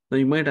 Now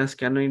you might ask,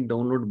 can I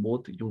download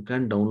both? You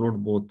can download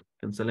both.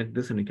 You can select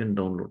this and you can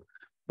download.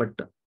 But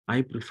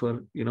I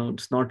prefer,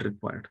 it's not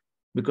required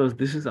because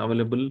this is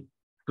available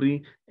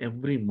free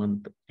every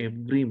month.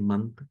 Every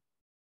month,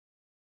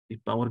 the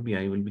Power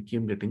BI will be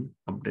keep getting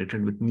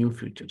updated with new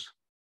features.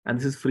 And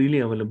this is freely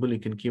available. You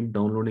can keep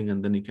downloading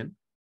and then you can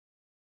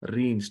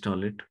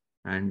reinstall it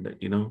and,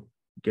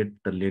 get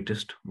the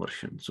latest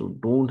version. So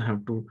don't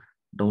have to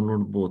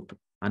download both.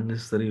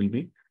 Unnecessary will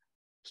be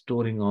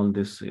storing all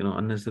this,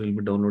 unnecessarily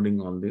be downloading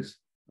all this,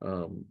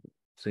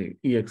 say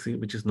exe,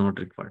 which is not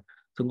required.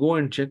 So go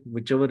and check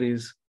whichever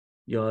is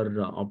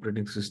your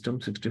operating system,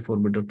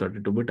 64-bit or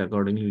 32-bit.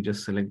 Accordingly, you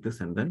just select this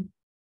and then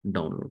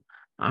download.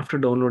 After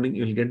downloading,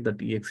 you'll get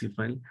that exe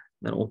file.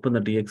 Then open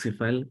that exe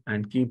file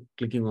and keep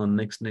clicking on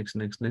next, next,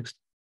 next, next.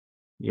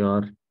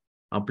 Your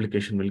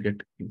application will get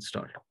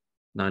installed.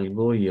 Now I'll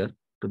go here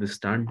to the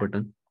start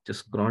button,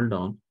 just scroll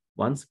down.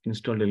 Once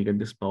installed, you'll get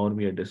this Power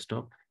BI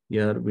desktop.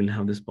 Here we'll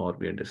have this Power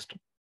BI desktop.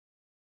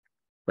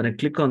 When I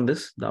click on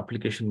this, the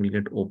application will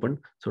get opened.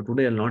 So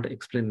today I'll not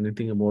explain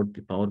anything about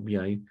the Power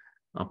BI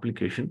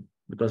application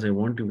because I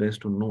want you guys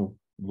to know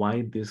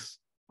why this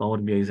Power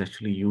BI is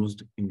actually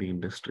used in the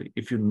industry.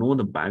 If you know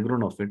the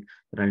background of it,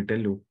 then I'll tell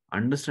you,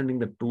 understanding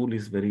the tool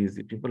is very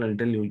easy. People, I'll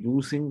tell you,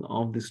 using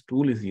of this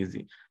tool is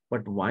easy.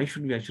 But why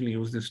should we actually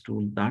use this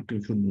tool? That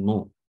you should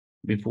know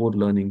before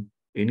learning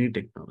any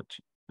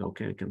technology.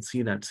 Okay, I can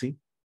see that. See,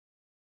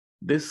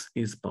 this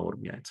is Power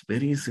BI. It's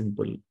very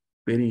simple,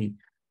 very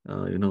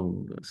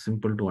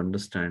simple to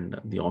understand.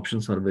 The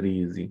options are very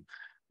easy.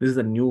 This is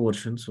a new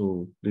version.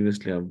 So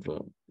previously,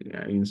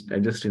 I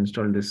just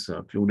installed this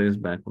a few days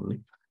back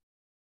only.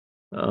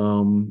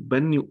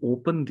 When you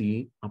open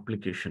the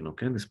application,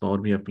 okay, this Power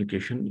BI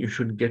application, you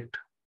should get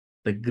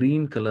the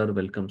green color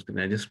welcome screen.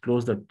 I just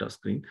close that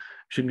screen. You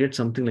should get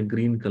something like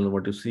green color.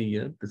 What you see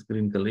here, this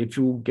green color. If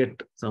you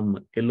get some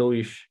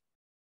yellowish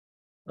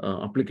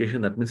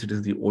application, that means it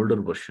is the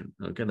older version.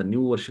 Okay, the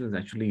new version is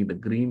actually the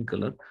green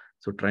color.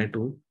 So try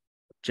to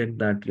check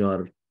that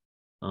you're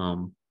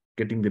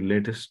getting the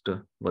latest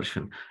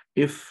version.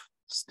 If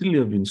still you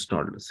have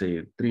installed,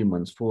 say 3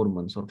 months, 4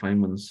 months, or 5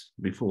 months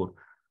before,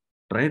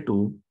 try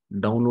to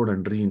download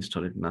and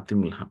reinstall it.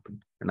 Nothing will happen.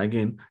 And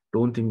again,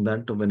 don't think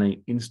that when I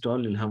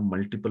install, you'll have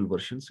multiple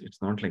versions.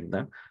 It's not like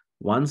that.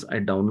 Once I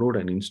download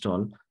and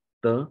install,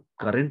 the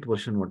current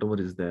version, whatever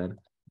is there,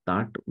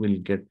 that will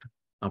get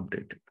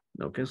updated.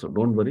 Okay, so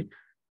don't worry.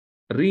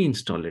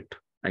 Reinstall it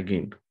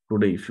again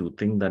today. If you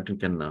think that you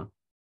can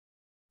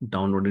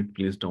download it,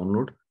 please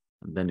download,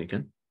 and then you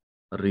can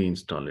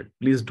reinstall it.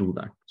 Please do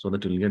that so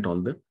that you'll get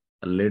all the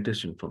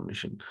latest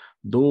information.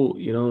 Though,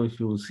 if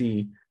you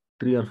see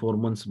 3 or 4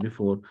 months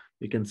before,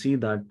 you can see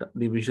that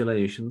the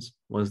visualizations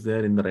was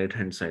there in the right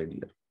hand side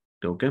here.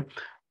 Okay,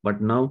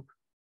 but now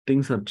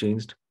things have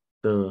changed.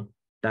 The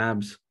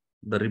tabs,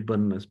 the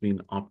ribbon has been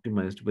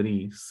optimized.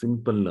 Very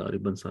simple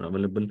ribbons are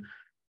available,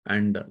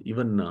 and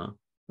even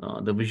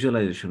the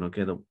visualization.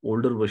 Okay, the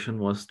older version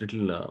was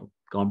little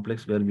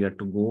complex where we had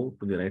to go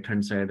to the right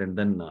hand side and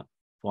then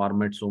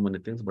format so many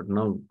things, but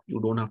now you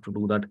don't have to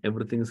do that.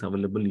 Everything is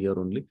available here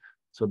only,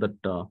 so that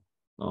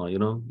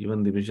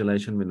even the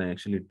visualization, when I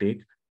actually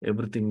take,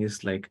 everything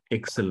is like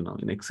Excel. Now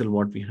in Excel,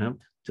 what we have,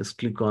 just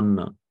click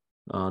on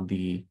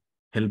the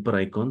helper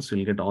icons,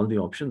 you'll get all the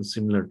options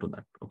similar to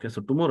that. Okay,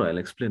 so tomorrow I'll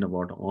explain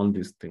about all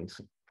these things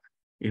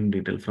in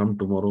detail. From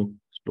tomorrow,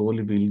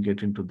 slowly we'll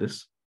get into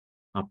this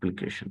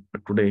application.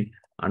 But today,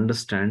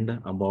 understand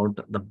about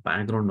the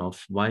background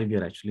of why we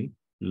are actually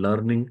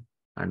learning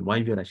and why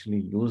we are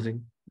actually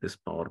using this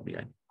Power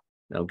BI.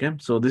 Okay,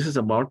 so this is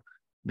about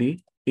the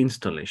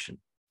installation.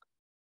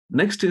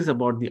 Next is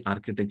about the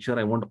architecture.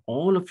 I want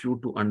all of you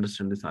to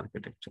understand this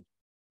architecture.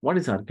 What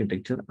is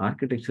architecture?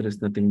 Architecture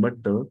is nothing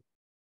but the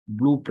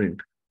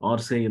blueprint, or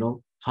say,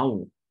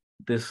 how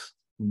this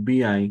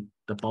BI,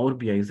 the Power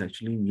BI is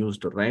actually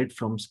used right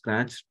from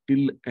scratch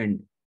till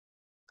end.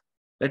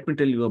 Let me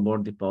tell you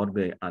about the Power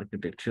BI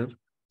architecture.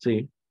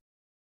 See,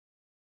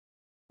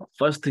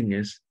 first thing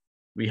is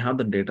we have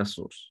the data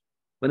source.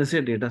 When I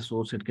say data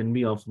source, it can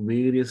be of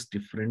various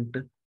different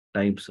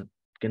types. It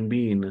can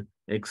be in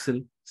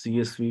Excel,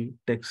 CSV,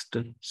 text,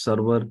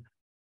 server.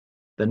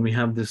 Then we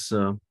have this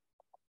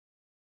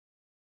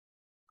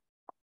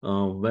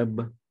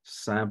web,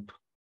 SAP,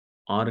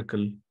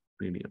 Oracle,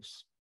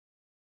 PDFs.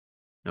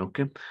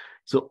 Okay,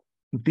 so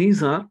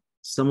these are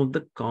some of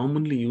the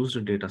commonly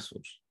used data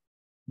source.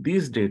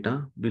 These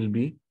data will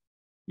be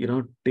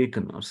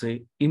taken or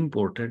say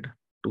imported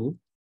to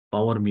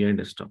Power BI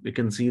desktop. You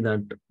can see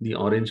that the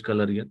orange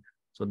color here.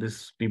 So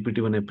this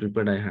PPT when I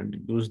prepared, I had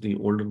used the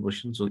older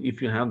version. So if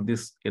you have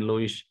this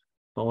yellowish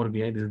Power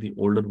BI, this is the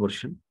older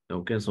version.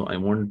 Okay, so I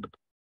want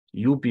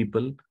you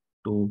people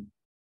to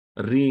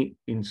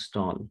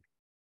reinstall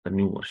the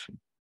new version.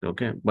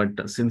 Okay,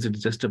 but since it's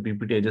just a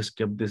PPT, I just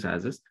kept this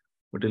as is,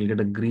 but you'll get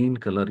a green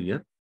color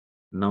here.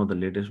 Now the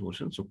latest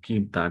version. So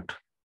keep that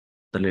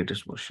the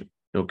latest version.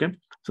 Okay,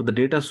 so the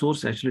data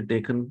source actually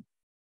taken,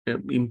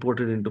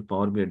 imported into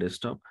Power BI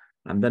desktop,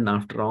 and then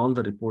after all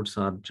the reports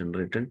are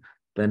generated,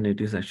 then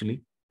it is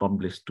actually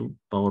published to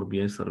Power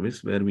BI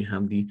service where we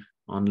have the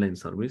online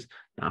service.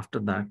 After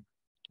that,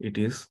 it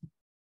is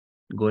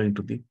going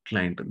to the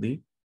client, the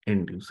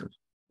end user.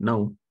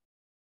 Now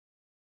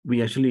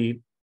we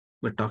actually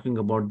were talking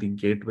about the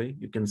gateway.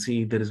 You can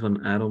see there is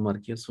one arrow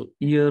mark here. So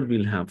here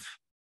we'll have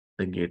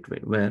the gateway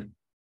where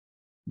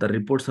the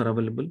reports are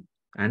available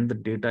and the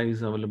data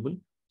is available.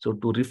 So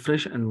to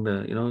refresh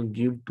and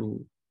give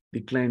to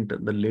the client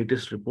the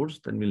latest reports,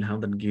 then we'll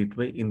have that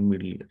gateway in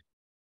middle here.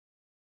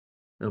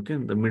 Okay,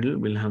 in the middle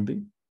we'll have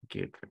the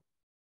gateway.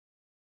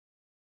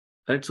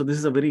 Right, so this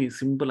is a very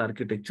simple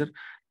architecture.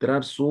 There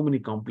are so many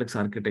complex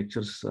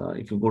architectures.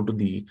 If you go to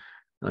the,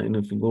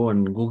 if you go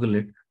and Google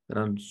it,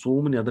 there are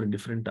so many other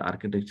different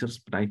architectures.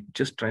 But I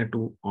just try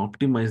to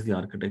optimize the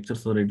architecture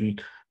so that it will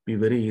be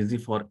very easy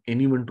for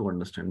anyone to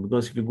understand.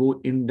 Because if you go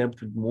in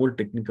depth with more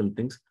technical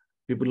things,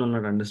 people will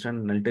not understand.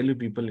 And I'll tell you,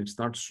 people, it's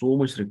not so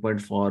much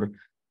required for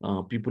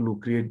people who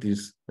create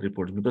these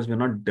reports, because we're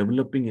not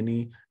developing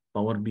any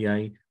Power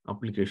BI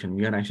application.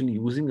 We are actually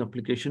using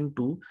application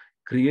to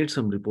create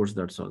some reports,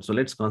 that's all. So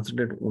let's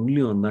concentrate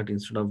only on that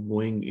instead of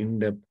going in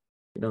depth.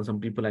 Some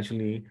people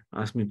actually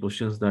ask me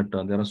questions that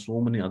there are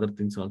so many other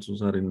things also,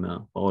 sir, in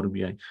Power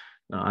BI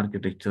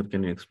architecture.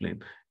 Can you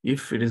explain?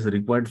 If it is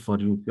required for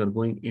you, if you are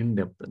going in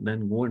depth,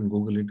 then go and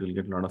Google it. You'll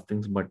get a lot of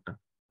things. But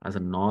as a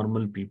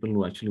normal people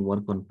who actually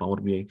work on Power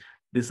BI,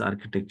 this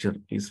architecture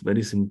is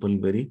very simple,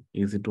 very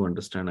easy to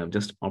understand. I've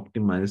just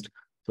optimized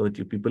so that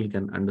you people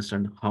can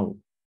understand how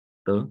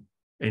the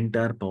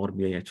entire Power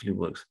BI actually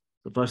works.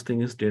 The first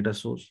thing is data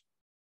source.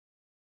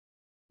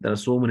 There are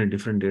so many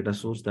different data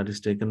source that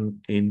is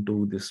taken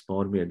into this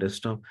Power BI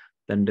desktop.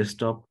 Then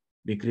desktop,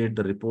 we create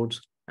the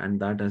reports and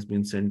that has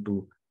been sent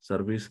to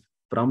service.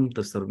 From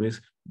the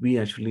service, we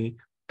actually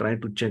try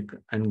to check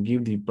and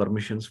give the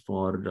permissions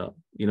for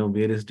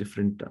various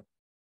different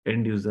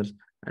end users,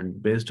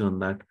 and based on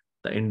that,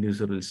 the end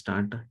user will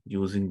start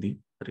using the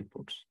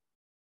reports.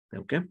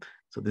 Okay,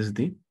 so this is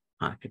the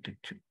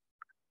architecture.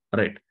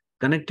 Right,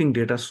 connecting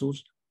data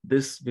source.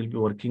 This will be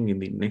working in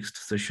the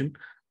next session.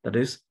 That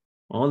is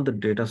all the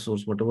data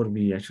source, whatever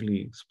we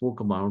actually spoke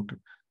about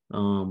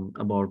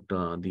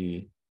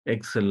the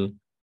Excel,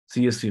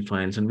 CSV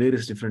files, and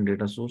various different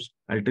data source.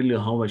 I'll tell you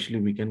how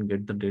actually we can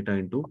get the data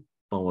into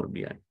Power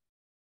BI.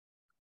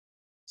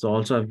 So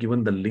also I've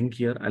given the link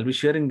here. I'll be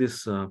sharing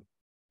this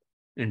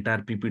entire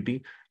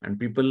PPT, and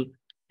people,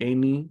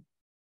 any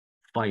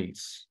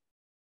files,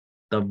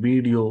 the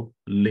video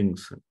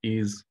links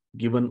is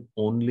given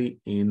only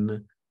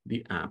in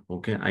the app.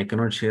 Okay, I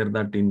cannot share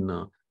that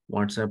in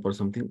WhatsApp or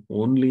something.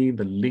 Only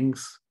the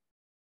links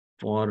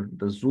for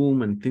the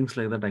Zoom and things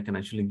like that I can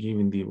actually give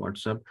in the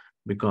WhatsApp,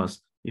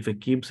 because if I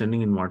keep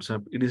sending in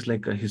WhatsApp, it is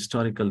like a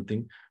historical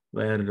thing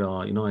where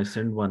I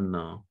send one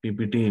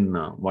PPT in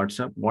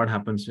WhatsApp. What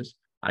happens is,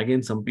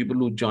 again, some people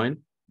who join,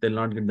 they'll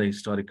not get the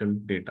historical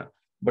data.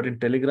 But in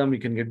Telegram, you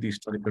can get the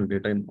historical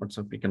data. In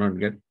WhatsApp, we cannot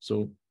get.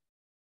 So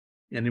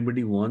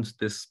anybody wants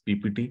this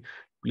PPT,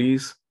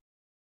 please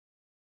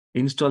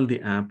install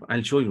the app.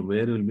 I'll show you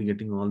where you'll be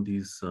getting all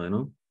these,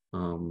 so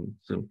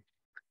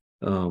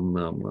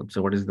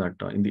what is that?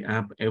 In the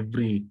app,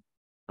 every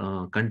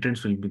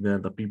contents will be there,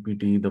 the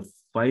PPT, the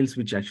files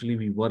which actually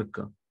we work,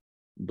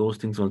 those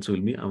things also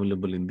will be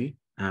available in the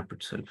app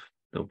itself.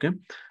 Okay.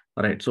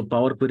 All right. So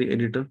Power Query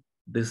Editor,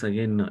 this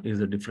again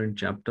is a different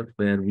chapter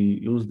where we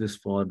use this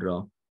for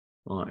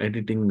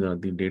editing the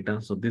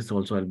data. So this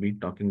also I'll be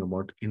talking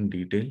about in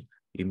detail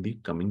in the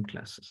coming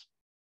classes.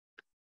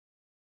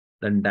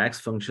 Then DAX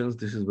functions,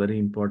 this is very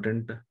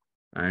important.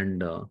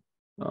 And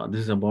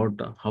this is about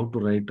how to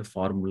write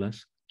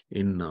formulas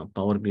in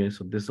Power BI.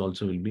 So this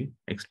also will be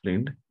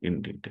explained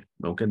in detail.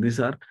 Okay, these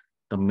are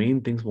the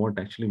main things what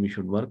actually we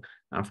should work.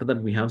 After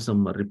that, we have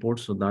some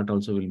reports. So that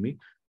also will be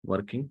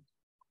working.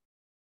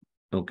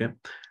 Okay.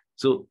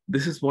 So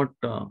this is what,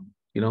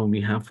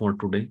 we have for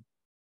today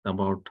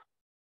about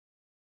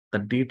the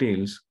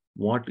details,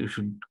 what you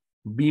should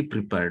be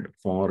prepared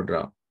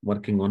for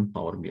working on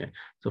Power BI.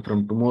 So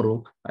from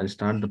tomorrow, I'll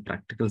start the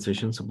practical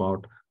sessions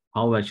about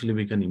how actually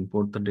we can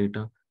import the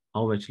data,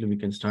 how actually we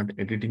can start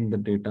editing the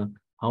data,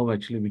 how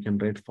actually we can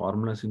write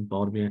formulas in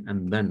Power BI,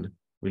 and then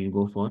we'll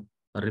go for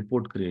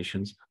report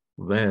creations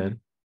where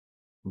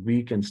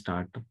we can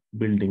start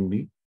building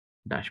the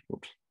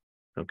dashboards.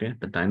 Okay,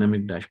 the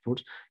dynamic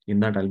dashboards.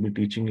 In that, I'll be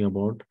teaching you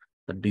about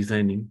the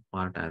designing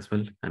part as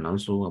well, and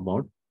also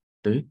about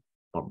the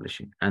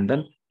publishing. And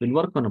then we'll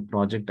work on a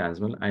project as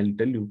well. I'll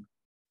tell you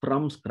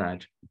from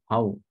scratch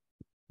how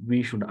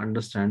we should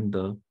understand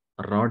the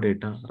raw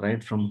data,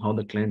 right from how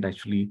the client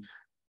actually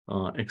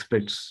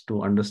expects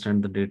to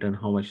understand the data, and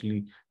how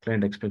actually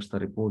client expects the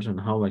reports, and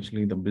how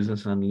actually the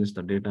business analyst,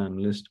 the data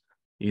analyst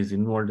is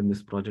involved in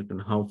this project,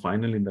 and how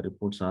finally the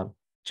reports are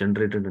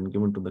generated and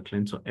given to the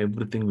client. So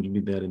everything will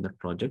be there in that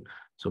project.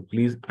 So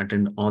please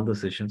attend all the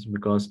sessions,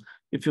 because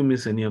if you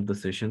miss any of the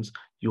sessions,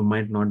 you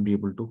might not be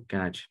able to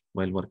catch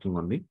while working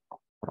on the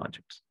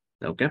projects.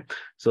 Okay,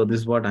 so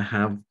this is what I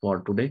have for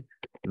today.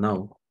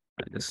 Now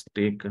I just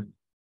take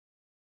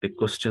the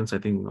questions. I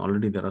think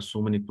already there are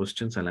so many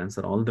questions. I'll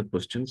answer all the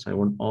questions. I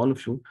want all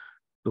of you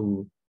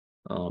to,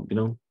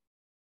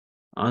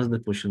 ask the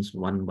questions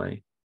one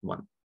by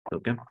one.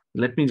 Okay.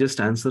 Let me just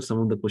answer some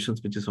of the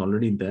questions which is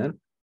already there.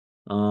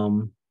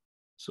 Um,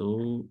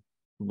 so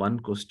one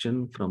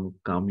question from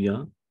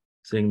Kavya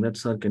saying that,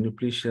 sir, can you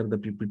please share the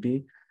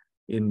PPT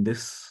in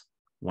this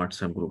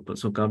WhatsApp group?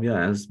 So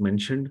Kavya, as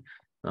mentioned,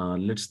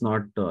 let's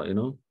not,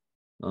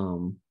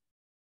 um,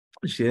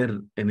 share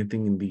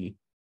anything in the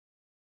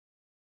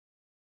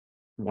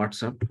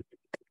WhatsApp.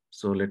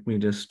 So let me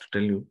just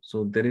tell you.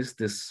 So there is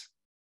this,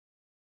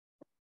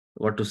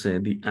 what to say,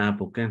 the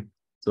app. Okay.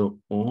 So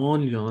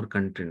all your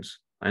contents,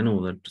 I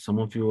know that some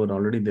of you are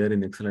already there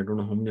in Excel. I don't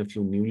know how many of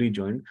you newly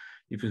joined.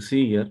 If you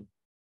see here,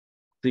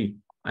 see,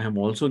 I have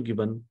also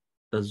given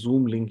the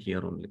Zoom link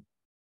here only.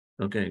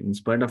 Okay. In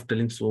spite of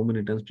telling so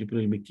many times, people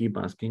will be keep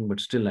asking,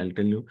 but still I'll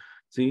tell you.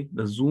 See,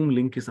 the Zoom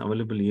link is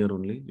available here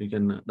only. You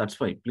can, that's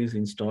why, please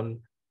install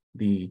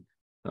the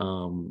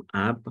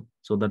app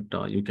so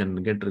that you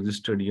can get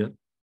registered here.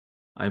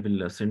 I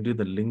will send you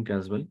the link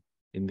as well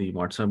in the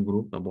WhatsApp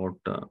group about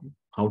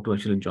how to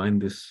actually join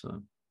this,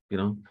 you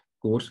know,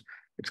 course.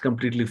 It's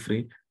completely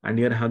free. And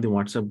here I have the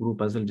WhatsApp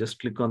group as well. Just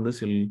click on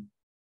this, you'll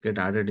get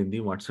added in the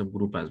WhatsApp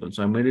group as well.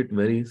 So I made it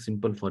very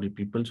simple for you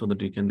people so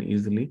that you can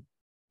easily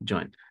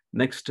join.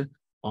 Next,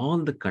 all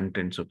the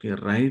contents, okay,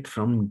 right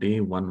from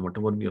day one,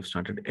 whatever we have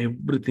started,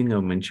 everything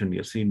I've mentioned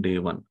here. See, day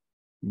one,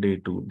 day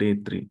two, day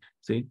three.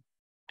 See,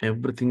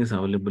 everything is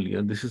available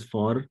here. This is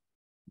for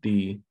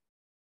the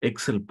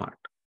Excel part.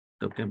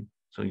 Okay,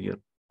 so here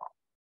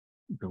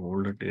the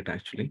older data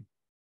actually.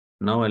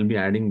 Now I'll be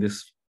adding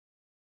this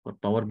for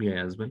Power BI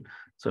as well.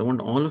 So I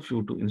want all of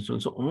you to install.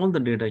 So all the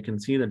data, I can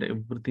see that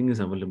everything is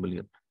available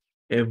here.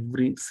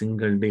 Every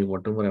single day,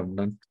 whatever I've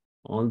done,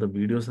 all the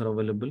videos are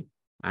available,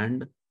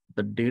 and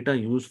the data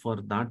used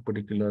for that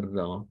particular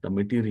the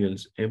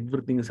materials,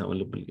 everything is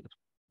available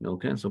here.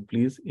 Okay, so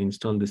please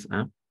install this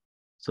app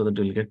so that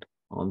you'll get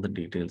all the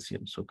details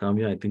here. So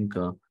Kavya, I think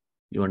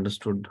you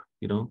understood,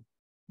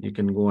 you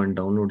can go and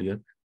download here.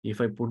 If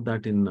I put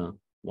that in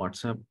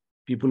WhatsApp,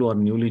 people who are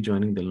newly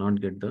joining, they'll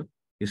not get the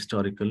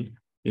historical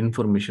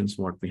informations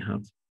what we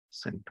have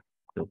sent.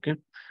 Okay,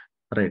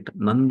 right.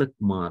 Nanda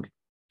Kumar,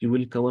 you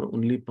will cover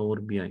only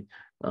Power BI.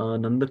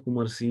 Nanda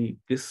Kumar, see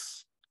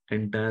this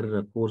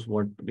entire course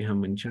what we have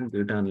mentioned,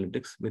 data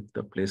analytics with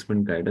the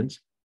placement guidance.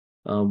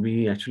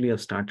 We actually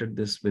have started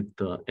this with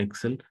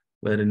Excel,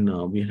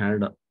 wherein we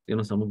had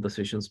some of the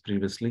sessions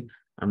previously.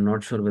 I'm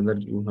not sure whether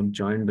you have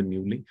joined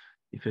newly.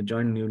 If you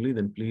joined newly,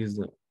 then please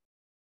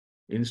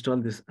install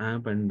this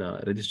app and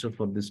register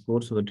for this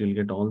course so that you'll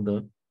get all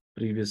the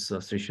previous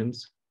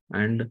sessions.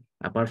 And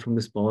apart from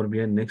this Power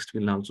BI, next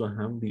we'll also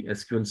have the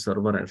SQL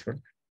Server as well,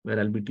 where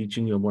I'll be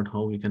teaching you about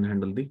how we can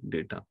handle the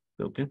data.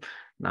 Okay.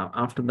 Now,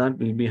 after that,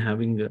 we'll be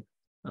having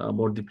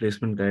about the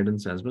placement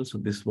guidance as well. So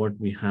this is what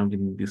we have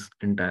in this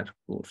entire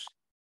course.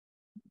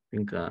 I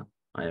think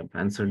I have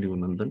answered you,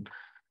 Nandan.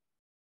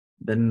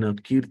 Then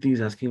Kirti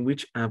is asking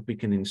which app we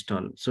can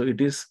install. So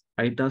it is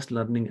ITAS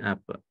Learning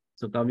app.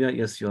 So Kavya,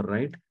 yes, you're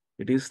right.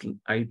 It is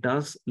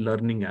ITAS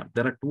Learning app.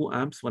 There are two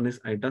apps. One is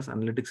ITAS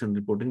Analytics and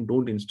Reporting.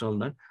 Don't install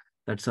that.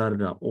 That's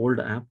our old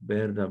app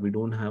where we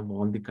don't have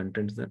all the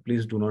contents there.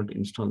 Please do not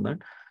install that.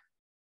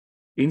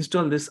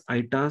 Install this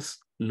ITAS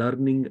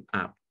Learning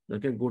app.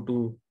 Okay, go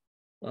to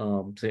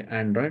say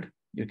Android.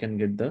 You can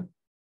get the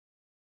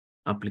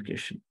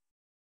application.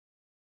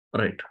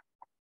 Right.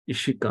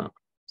 Ishika.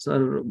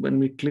 Sir, when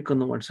we click on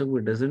the WhatsApp,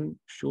 it doesn't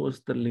show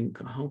us the link.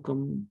 How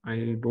come?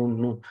 I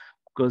don't know.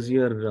 Because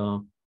here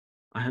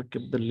I have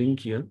kept the link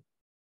here.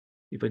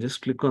 If I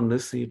just click on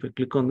this, see if I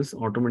click on this,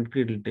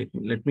 automatically it will take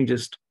me. Let me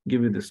just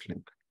give you this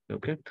link.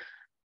 Okay.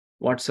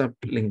 WhatsApp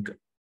link.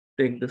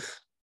 Take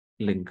this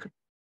link.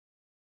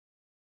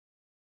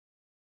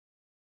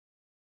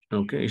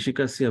 Okay.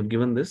 Ishika, see, I've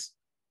given this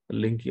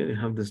link here. You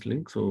have this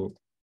link. So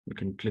you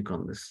can click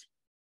on this.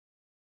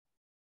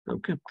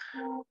 Okay.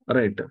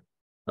 Right.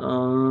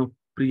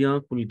 Priya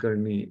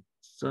Kulkarni.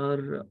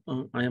 Sir,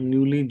 I am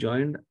newly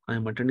joined. I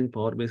am attending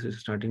Power Base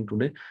starting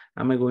today.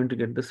 Am I going to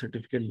get the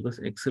certificate? Because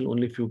Excel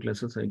only few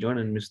classes I joined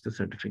and missed the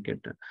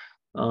certificate.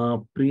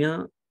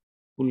 Priya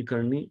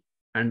Kulkarni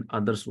and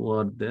others who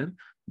are there,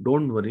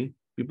 don't worry.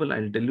 People,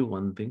 I'll tell you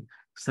one thing.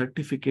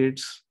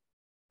 Certificates,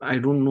 I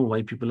don't know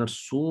why people are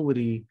so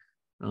very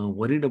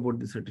worried about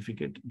the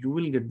certificate. You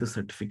will get the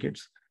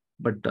certificates,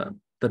 but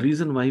the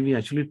reason why we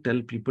actually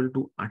tell people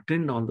to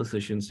attend all the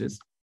sessions is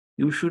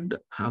you should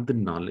have the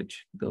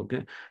knowledge.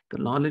 Okay, the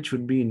knowledge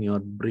should be in your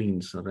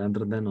brains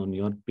rather than on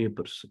your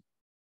papers.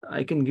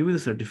 I can give you the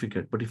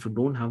certificate, but if you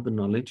don't have the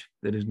knowledge,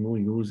 there is no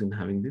use in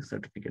having the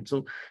certificate.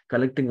 So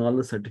collecting all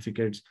the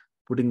certificates,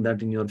 putting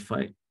that in your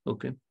file,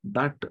 okay,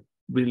 that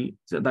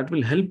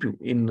will help you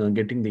in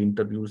getting the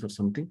interviews or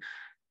something.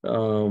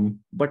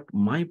 But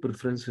my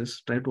preference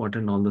is try to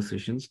attend all the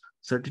sessions.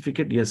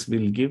 Certificate, yes,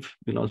 we'll give.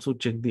 We'll also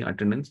check the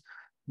attendance.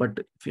 But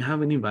if you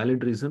have any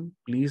valid reason,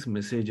 please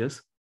message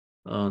us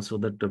so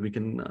that we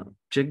can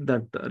check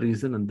that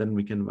reason and then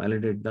we can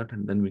validate that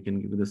and then we can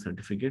give you the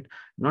certificate.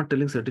 Not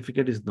telling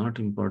certificate is not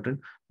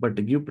important, but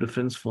to give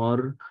preference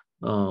for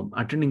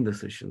attending the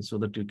session so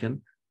that you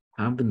can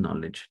have the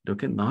knowledge.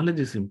 Okay,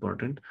 knowledge is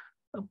important.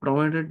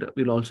 Provided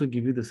we'll also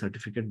give you the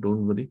certificate.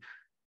 Don't worry,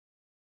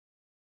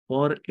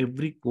 for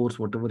every course,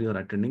 whatever you are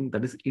attending,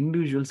 that is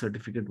individual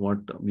certificate what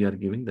we are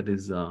giving, that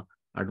is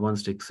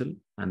advanced Excel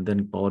and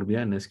then Power BI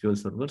and SQL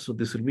Server. So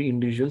this will be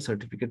individual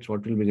certificates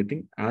what we'll be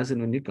getting as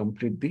and when you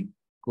complete the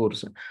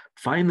course.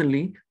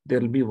 Finally, there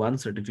will be one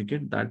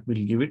certificate that will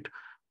give it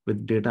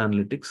with data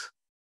analytics.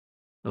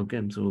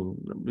 Okay, so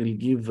we'll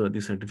give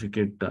the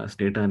certificate as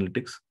data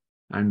analytics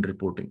and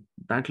reporting.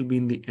 That will be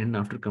in the end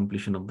after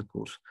completion of the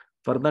course.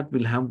 For that,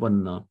 we'll have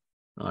one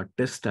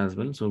test as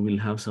well. So we'll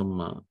have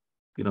some,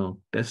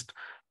 test.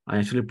 I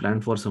actually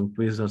planned for some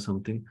quiz or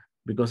something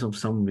because of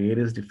some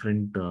various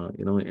different,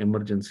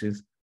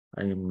 emergencies.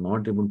 I am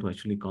not able to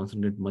actually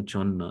concentrate much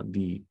on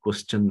the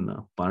question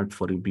part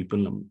for you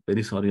people. I'm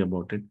very sorry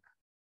about it.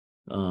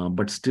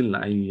 But still,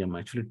 I am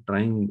actually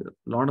trying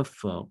a lot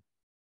of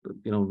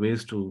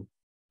ways to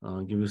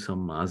give you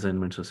some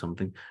assignments or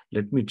something.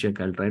 Let me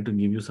check. I'll try to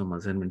give you some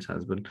assignments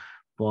as well.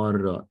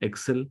 For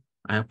Excel,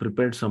 I have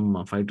prepared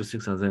some 5 to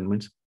 6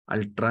 assignments.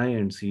 I'll try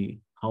and see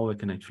how I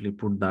can actually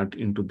put that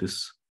into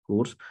this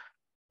course.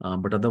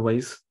 But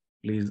otherwise,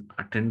 please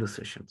attend the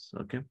sessions.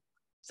 Okay.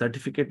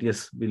 Certificate,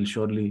 yes, we'll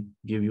surely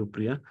give you,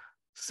 Priya.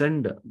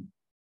 Send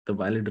the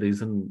valid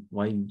reason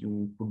why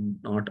you could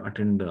not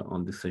attend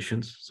on the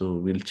sessions. So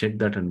we'll check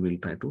that and we'll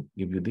try to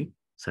give you the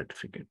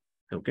certificate.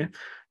 Okay.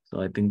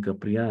 So I think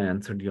Priya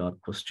answered your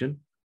question.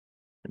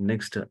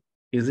 Next,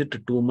 is it a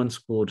 2 months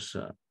course?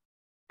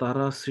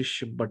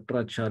 Tarasish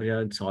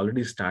Bhattacharya, it's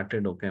already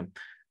started. Okay.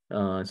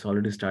 It's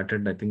already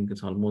started. I think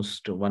it's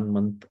almost 1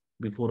 month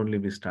before only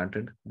we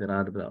started. There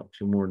are a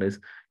few more days.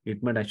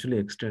 It might actually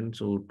extend.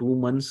 So 2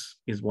 months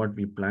is what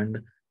we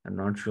planned. I'm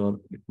not sure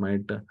it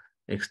might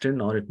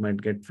extend or it might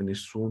get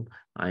finished soon.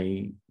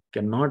 I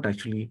cannot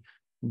actually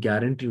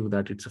guarantee you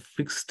that it's a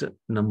fixed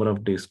number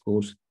of days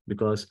course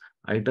because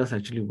ITAS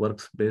actually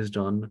works based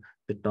on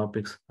the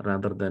topics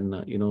rather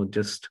than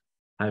just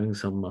having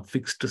some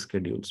fixed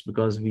schedules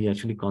because we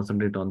actually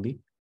concentrate on the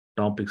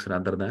topics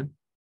rather than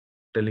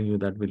telling you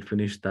that we'll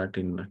finish that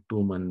in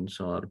 2 months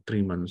or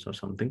 3 months or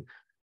something.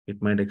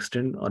 It might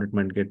extend or it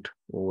might get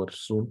over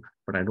soon,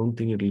 but I don't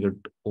think it'll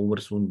get over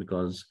soon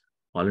because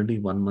already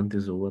 1 month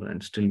is over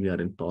and still we are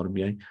in Power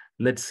BI.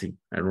 Let's see.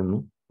 I don't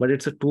know, but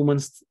it's a 2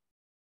 months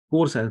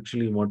course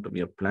actually what we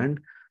have planned.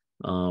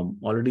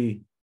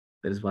 Already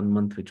there is 1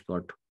 month which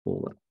got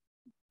over.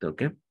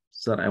 Okay,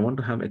 sir, I want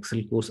to have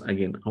Excel course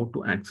again. How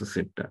to access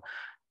it?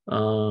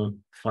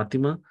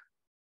 Fatima,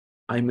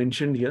 I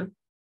mentioned here,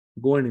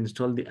 go and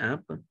install the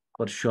app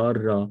for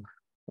sure.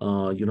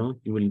 You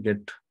will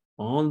get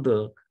all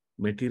the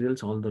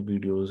materials, all the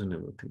videos and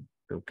everything.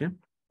 Okay.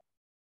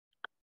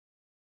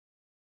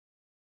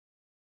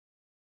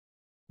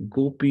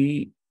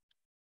 Gopi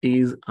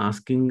is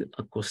asking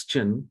a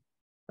question.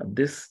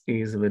 This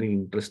is a very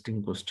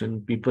interesting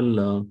question.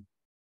 People,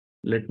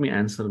 let me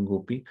answer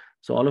Gopi.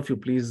 So all of you,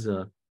 please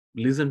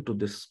listen to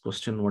this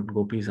question, what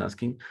Gopi is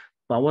asking.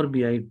 Power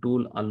BI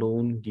tool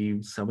alone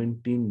gives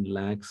 17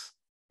 lakhs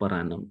per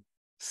annum,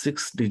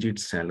 6-digit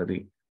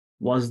salary.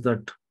 Was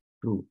that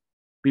true?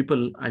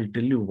 People, I'll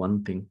tell you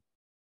one thing.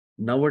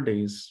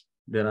 Nowadays,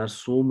 there are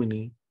so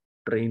many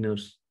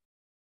trainers,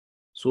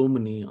 so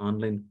many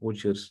online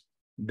coaches.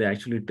 They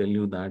actually tell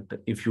you that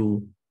if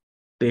you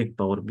take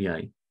Power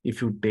BI,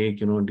 if you take,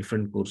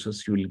 different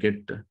courses, you will get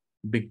a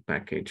big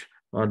package,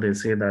 or they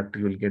say that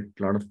you will get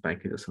a lot of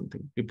package or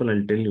something. People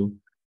will tell you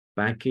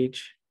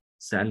package,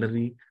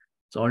 salary,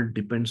 it all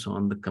depends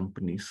on the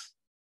companies,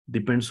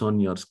 depends on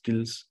your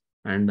skills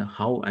and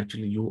how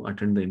actually you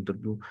attend the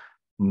interview.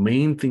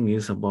 Main thing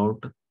is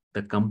about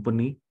the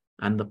company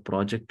and the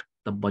project,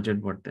 the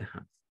budget what they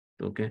have.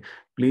 Okay,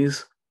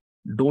 please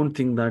don't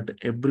think that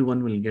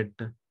everyone will get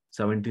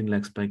 17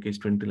 lakhs package,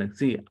 20 lakhs.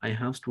 See, I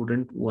have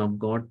students who have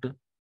got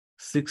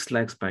 6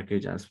 lakhs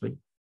package as well,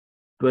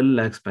 12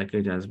 lakhs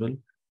package as well.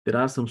 There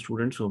are some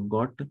students who have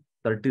got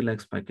 30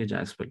 lakhs package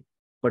as well.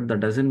 But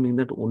that doesn't mean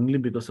that only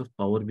because of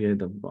Power BI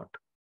they've got.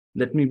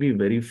 Let me be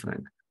very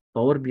frank.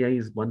 Power BI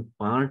is one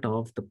part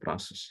of the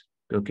process.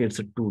 Okay, it's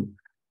a tool.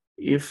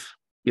 If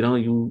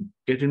you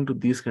get into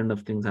these kind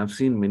of things, I've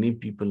seen many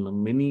people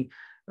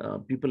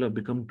have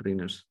become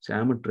trainers. Say,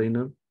 I'm a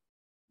trainer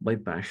by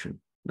passion.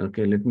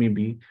 Okay, let me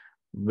be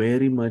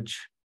very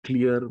much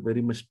clear,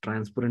 very much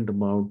transparent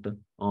about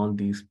all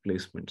these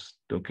placements.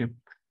 Okay,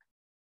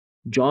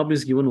 job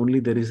is given only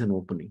there is an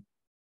opening,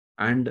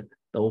 and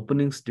the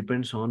openings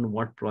depends on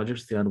what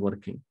projects they are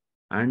working,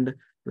 and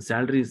the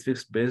salary is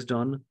fixed based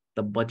on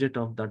the budget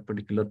of that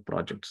particular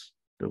projects.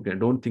 Okay,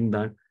 don't think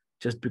that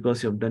just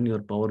because you have done your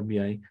Power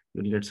BI,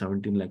 you'll get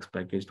 17 lakhs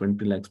package,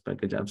 20 lakhs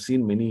package. I've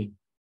seen many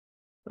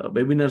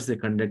webinars they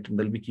conduct, and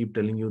they'll be keep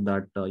telling you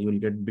that you will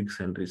get big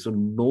salary. So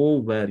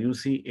nowhere you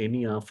see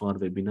any of our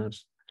webinars,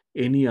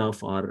 any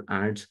of our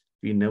ads,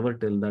 we never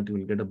tell that you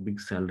will get a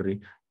big salary.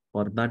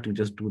 For that, you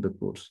just do the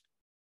course.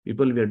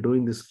 People, we are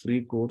doing this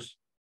free course,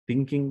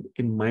 thinking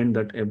in mind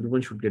that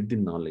everyone should get the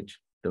knowledge.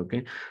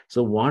 Okay.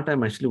 So what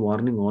I'm actually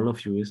warning all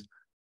of you is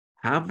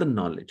have the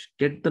knowledge,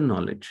 get the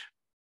knowledge.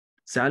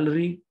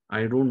 Salary,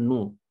 I don't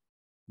know.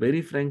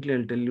 Very frankly,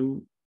 I'll tell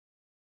you,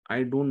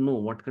 I don't know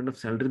what kind of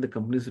salary the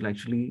companies will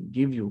actually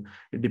give you.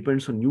 It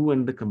depends on you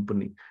and the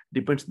company.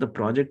 Depends on the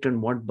project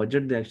and what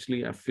budget they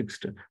actually have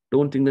fixed.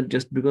 Don't think that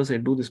just because I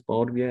do this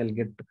Power BI, I'll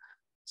get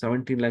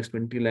 17 lakhs,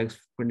 20 lakhs,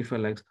 25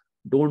 lakhs.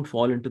 Don't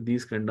fall into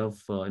these kind of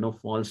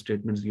false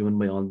statements given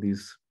by all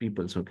these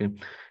peoples. Okay,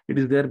 it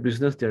is their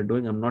business they are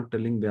doing. I'm not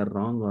telling they are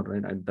wrong or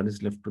right. That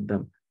is left to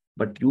them.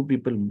 But you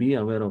people be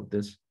aware of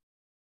this.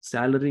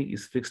 Salary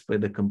is fixed by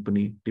the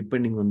company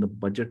depending on the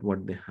budget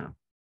what they have.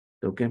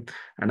 Okay,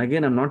 and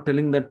again, I'm not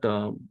telling that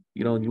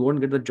you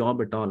won't get the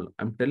job at all.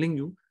 I'm telling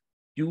you,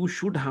 you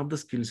should have the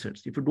skill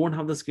sets. If you don't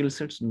have the skill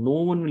sets, no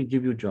one will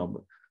give you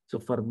job. So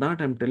for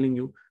that, I'm telling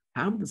you,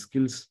 have the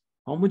skills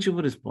how much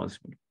ever is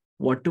possible.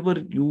 Whatever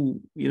you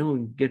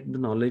get the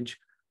knowledge,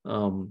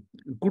 um,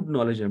 good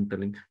knowledge, I'm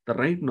telling, the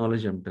right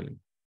knowledge, I'm telling,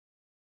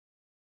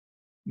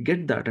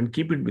 get that and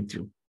keep it with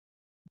you.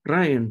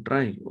 Try and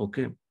try.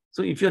 Okay,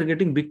 so if you are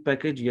getting big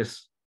package,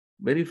 yes,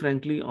 very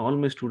frankly, all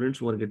my students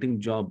who are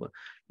getting job,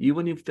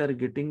 even if they are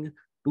getting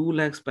 2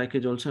 lakhs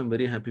package also, I'm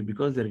very happy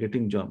because they're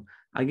getting job.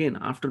 Again,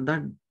 after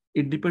that,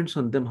 it depends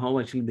on them how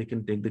actually they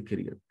can take the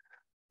career.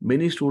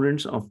 Many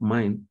students of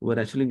mine were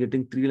actually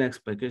getting 3 lakhs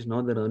package,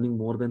 now they're earning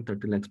more than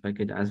 30 lakhs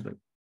package as well.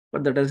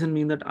 But that doesn't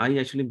mean that I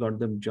actually got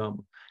them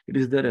job. It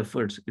is their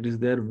efforts, it is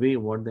their way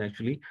what they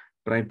actually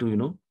try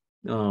to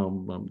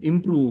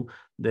improve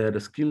their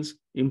skills,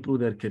 improve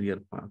their career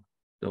path.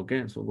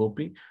 Okay, so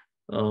Gopi,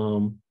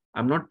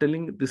 I'm not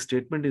telling this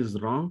statement is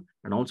wrong,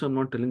 and also I'm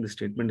not telling this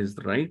statement is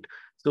right.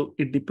 So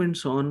it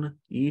depends on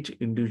each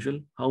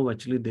individual how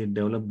actually they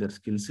develop their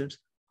skill sets,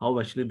 how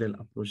actually they'll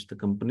approach the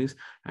companies.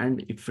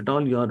 And if at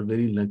all you are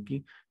very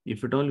lucky,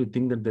 if at all you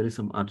think that there is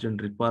some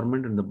urgent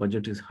requirement and the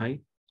budget is high,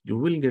 you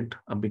will get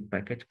a big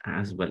package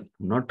as well.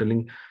 I'm not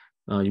telling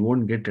you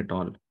won't get at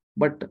all,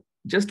 but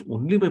just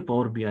only by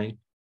Power BI,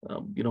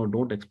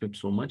 don't expect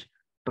so much.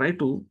 Try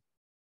to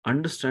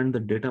understand the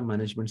data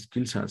management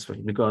skills as well,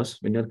 because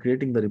when you're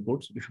creating the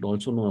reports, you should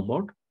also know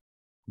about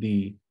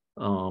the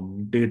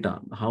data,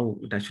 how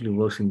it actually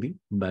works in the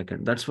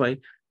backend. That's why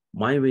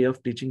my way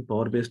of teaching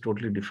Power BI is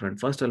totally different.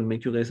 First, I'll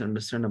make you guys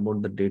understand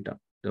about the data,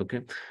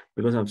 okay?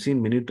 Because I've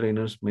seen many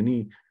trainers,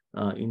 many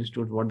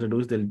institutes, what they do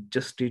is they'll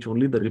just teach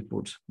only the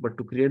reports. But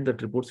to create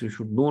that reports, you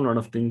should know a lot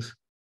of things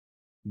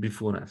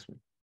before as well,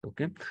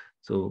 okay?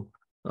 So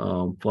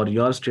for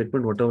your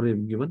statement, whatever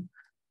you've given,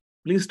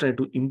 please try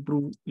to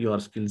improve your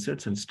skill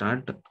sets and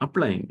start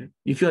applying it.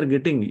 If you are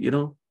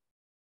getting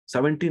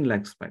 17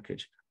 lakhs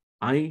package,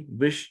 I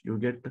wish you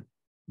get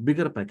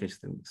bigger package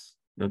than this.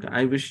 Okay,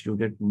 I wish you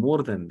get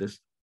more than this.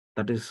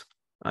 That is,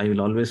 I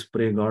will always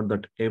pray God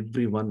that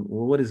everyone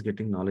whoever is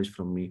getting knowledge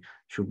from me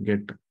should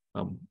get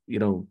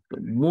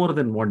more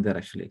than what they're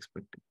actually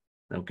expecting.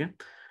 Okay,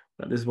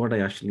 that is what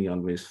I actually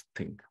always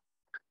think.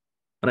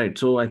 Right.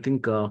 So I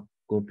think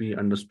Gopi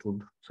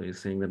understood. So he's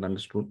saying that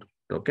understood.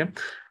 Okay.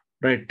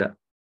 Right.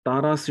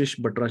 Tara Sish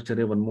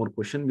Bhattacharya, one more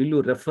question. Will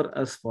you refer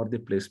us for the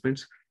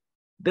placements?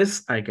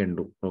 This I can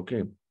do.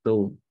 Okay.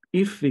 So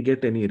if we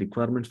get any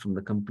requirements from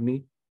the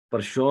company,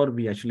 for sure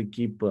we actually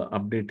keep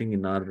updating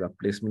in our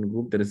placement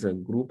group. There is a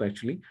group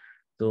actually.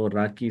 So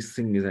Raki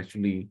Singh is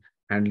actually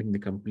handling the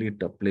complete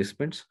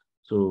placements.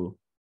 So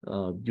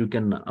you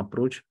can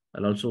approach.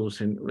 I'll also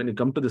send when you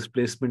come to this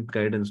placement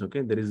guidance.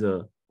 Okay, there is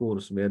a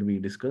course where we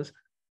discuss.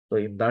 So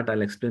in that,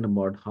 I'll explain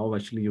about how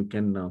actually you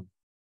can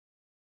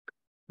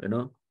you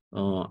know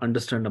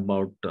understand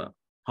about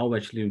how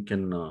actually you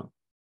can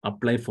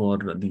apply for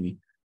the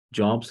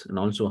jobs, and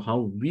also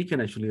how we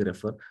can actually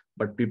refer.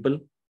 But people,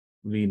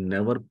 we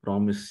never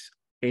promise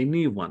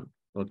anyone,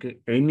 okay,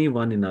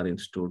 anyone in our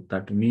institute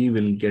that we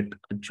will get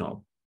a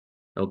job.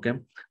 Okay,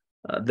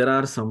 there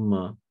are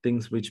some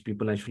things which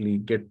people actually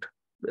get.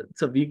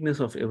 It's a weakness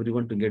of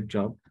everyone to get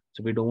job,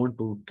 so we don't want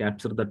to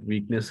capture that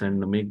weakness and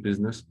make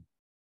business.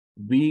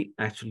 We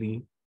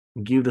actually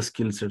give the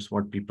skill sets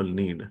what people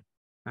need,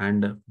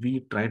 and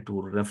we try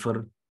to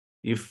refer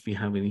if we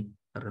have any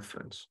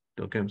reference.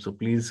 Okay, so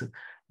please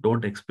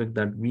don't expect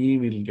that we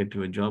will get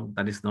you a job.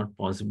 That is not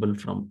possible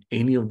from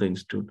any of the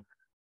institute.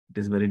 It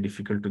is very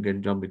difficult to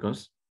get job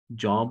because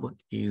job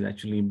is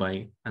actually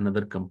by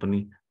another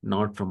company,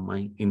 not from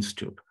my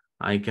institute.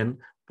 I can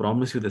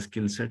promise you the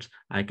skill sets,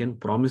 I can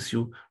promise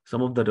you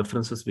some of the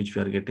references which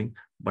we are getting,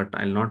 but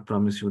I'll not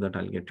promise you that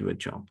I'll get you a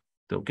job.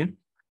 Okay,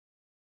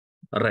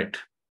 right.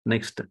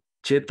 Next,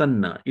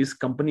 Chetan, is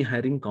company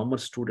hiring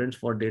commerce students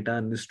for data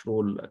analyst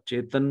role?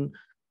 Chetan,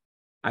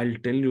 I'll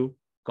tell you,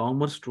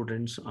 commerce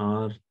students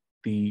are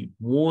the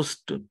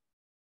most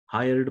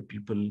hired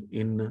people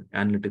in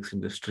analytics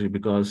industry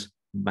because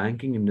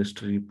banking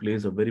industry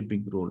plays a very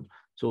big role.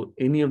 So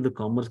any of the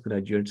commerce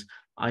graduates,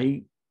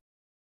 I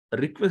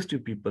request you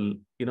people,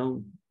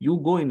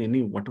 you go in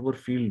any whatever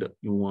field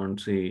you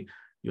want. Say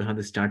you have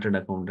the started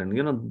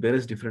accountant, there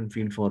is different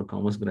field for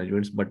commerce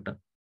graduates, but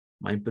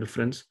my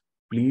preference,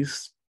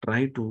 please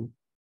try to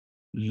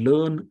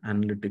learn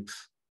analytics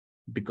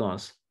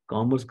because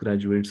commerce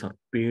graduates are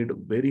paid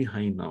very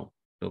high now.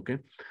 Okay,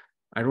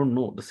 I don't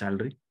know the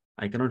salary.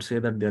 I cannot say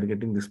that they are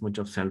getting this much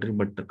of salary,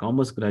 but the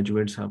commerce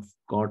graduates have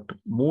got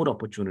more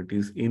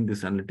opportunities in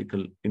this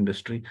analytical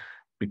industry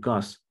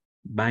because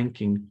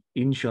banking,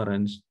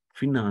 insurance,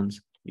 finance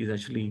is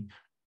actually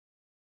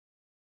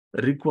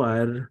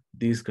require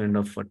these kind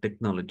of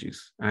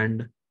technologies.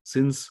 And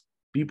since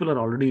people are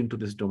already into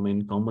this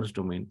domain, commerce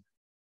domain,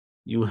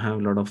 you have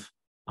a lot of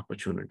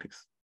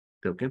opportunities.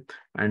 Okay.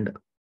 And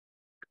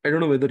I don't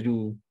know whether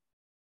you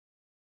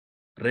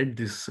read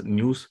this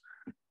news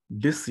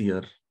this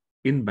year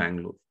in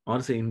Bangalore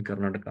or say in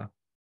Karnataka.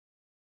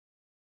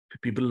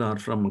 People are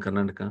from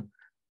Karnataka.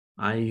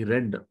 I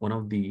read one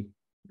of the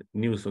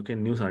news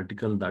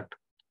article that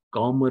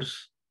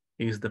commerce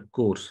is the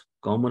course.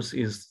 Commerce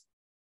is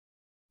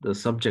the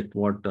subject.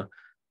 What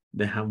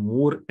they have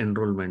more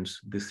enrollments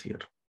this year.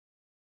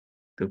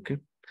 Okay.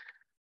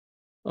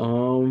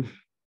 Um,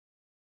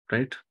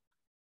 right.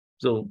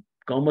 So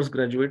commerce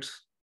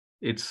graduates,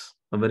 it's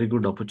a very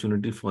good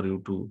opportunity for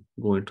you to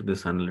go into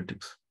this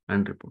analytics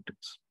and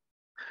reportings.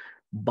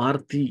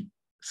 Bharti,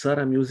 sir,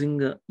 I'm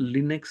using a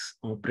Linux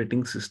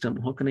operating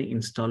system. How can I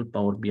install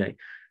Power BI?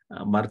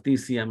 Bharti,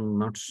 see, I'm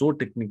not so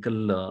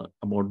technical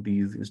about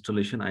these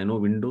installation. I know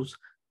Windows.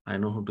 I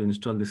know how to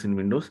install this in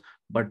Windows.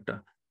 But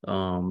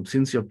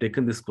since you have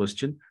taken this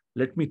question,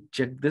 let me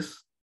check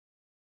this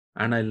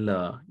and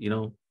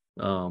I'll,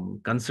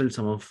 consult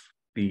some of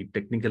the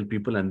technical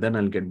people and then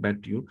I'll get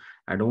back to you.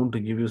 I don't want to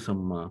give you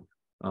some,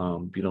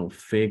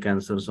 fake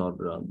answers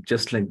or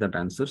just like that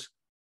answers.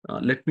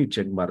 Let me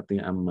check,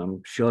 Bharti.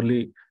 I'm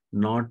surely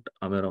not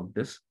aware of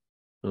this.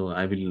 So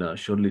I will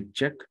surely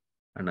check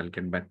and I'll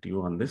get back to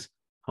you on this,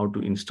 how to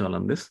install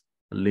on this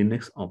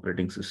Linux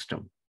operating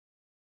system.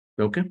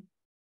 Okay.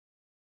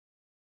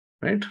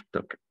 Right.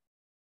 Okay.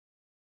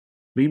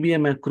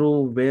 VBA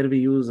macro, where we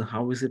use,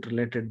 how is it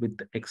related with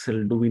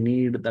Excel? Do we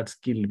need that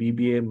skill?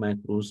 VBA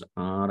macros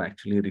are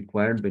actually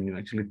required when you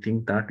actually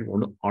think that you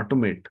want to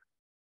automate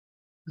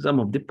some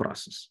of the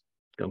process.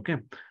 Okay.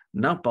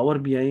 Now Power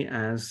BI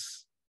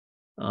as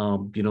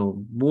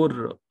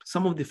more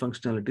some of the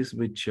functionalities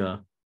which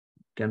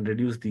can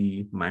reduce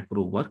the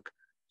macro work.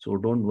 So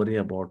don't worry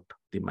about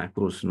the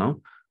macros now.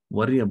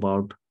 Worry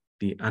about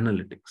the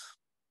analytics.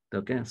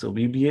 Okay. So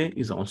VBA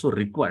is also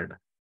required.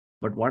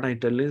 But what I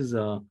tell is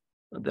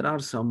there are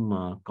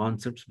some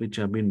concepts which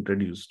have been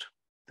reduced.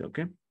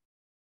 Okay.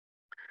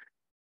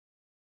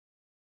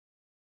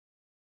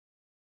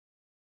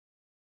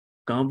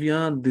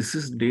 Kavya, this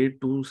is day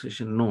 2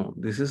 session. No,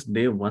 this is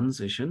day 1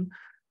 session.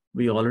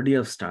 We already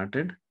have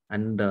started.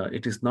 And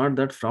it is not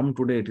that from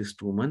today it is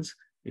 2 months.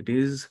 It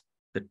is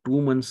the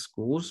 2 months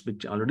course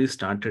which already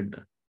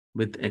started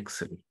with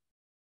Excel.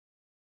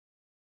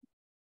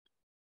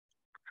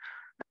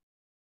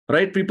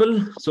 Right,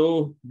 people?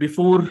 So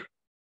before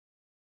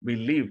we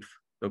leave,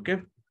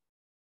 okay,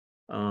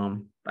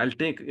 I'll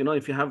take,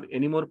 if you have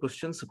any more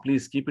questions,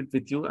 please keep it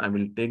with you. I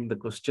will take the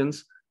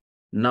questions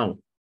now.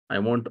 I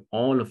want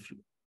all of you,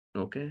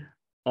 okay?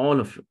 All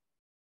of you.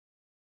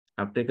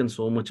 I've taken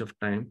so much of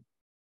time,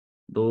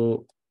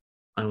 though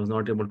I was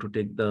not able to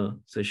take the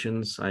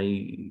sessions.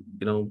 I,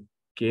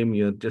 came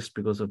here just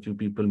because of you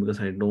people,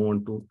 because I don't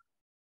want to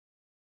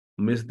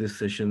miss these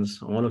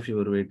sessions. All of you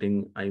were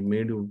waiting. I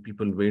made you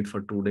people wait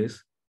for 2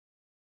 days.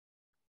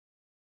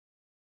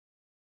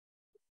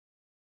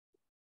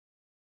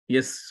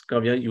 Yes,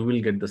 Kavya, you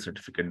will get the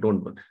certificate.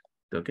 Don't worry.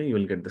 Okay, you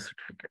will get the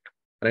certificate.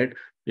 Right?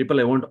 People,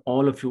 I want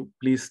all of you,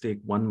 please take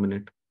 1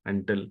 minute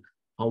and tell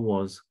how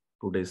was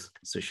today's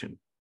session.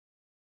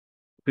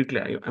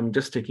 Quickly, I'm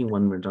just taking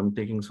 1 minute. I'm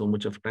taking so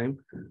much of time.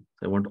 So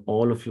I want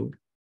all of you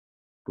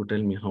to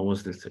tell me how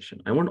was this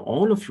session. I want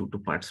all of you to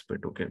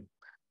participate. Okay,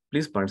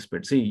 please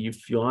participate. See,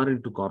 if you are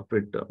into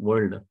corporate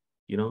world,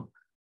 you know,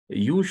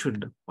 you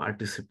should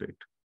participate.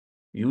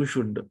 You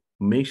should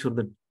make sure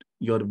that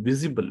you're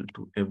visible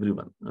to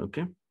everyone.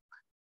 Okay,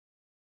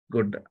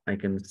 good. I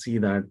can see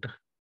that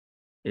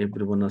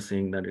everyone are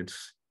saying that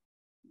it's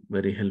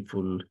very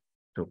helpful.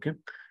 Okay,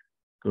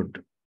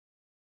 good.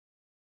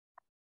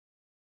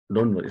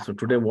 Don't worry. So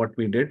today what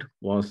we did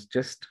was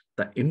just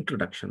the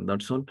introduction.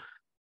 That's all.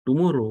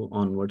 Tomorrow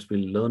onwards,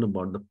 we'll learn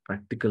about the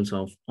practicals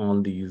of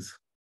all these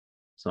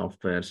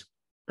softwares,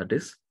 that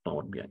is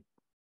Power BI.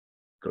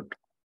 Good.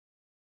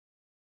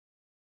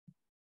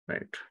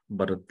 Right.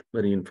 Bharat,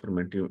 very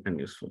informative and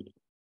useful.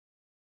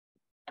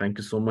 Thank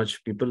you so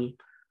much, people.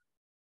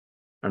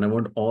 And I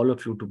want all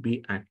of you to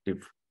be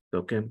active.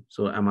 Okay.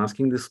 So I'm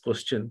asking this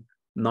question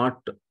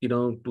not,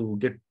 to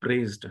get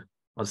praised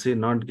or say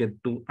not get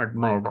too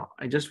admired.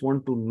 I just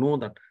want to know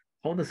that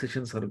how the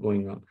sessions are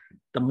going on.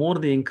 The more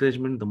the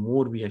encouragement, the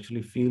more we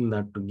actually feel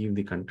that to give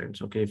the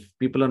contents. Okay. If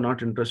people are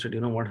not interested,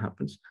 you know what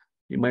happens?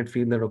 You might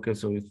feel that, okay,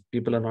 so if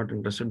people are not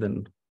interested,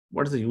 then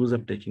what's the use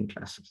of taking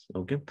classes?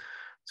 Okay.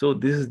 So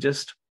this is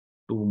just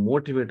to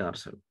motivate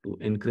ourselves, to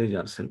encourage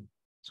ourselves.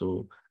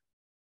 So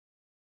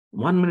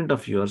 1 minute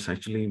of yours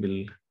actually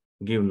will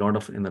give a lot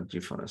of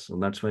energy for us. So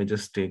that's why I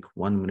just take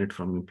 1 minute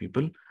from you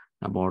people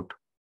about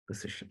the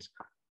sessions.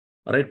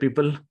 All right,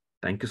 people,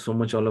 thank you so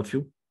much, all of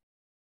you.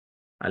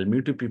 I'll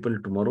meet you people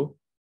tomorrow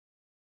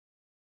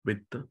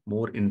with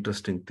more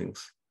interesting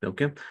things.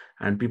 Okay.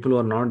 And people who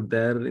are not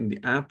there in the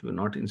app,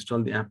 not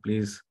install the app,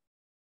 please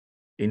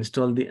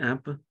install the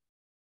app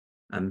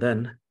and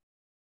then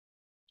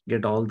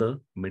get all the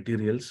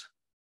materials.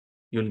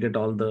 You'll get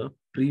all the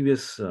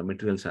previous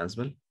materials as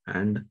well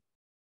and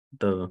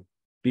the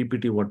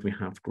PPT what we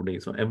have today.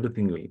 So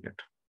everything you will get.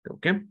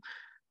 Okay.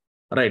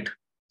 All right.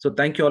 So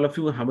thank you all of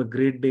you. Have a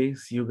great day.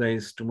 See you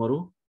guys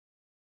tomorrow.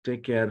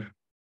 Take care.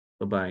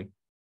 Bye-bye.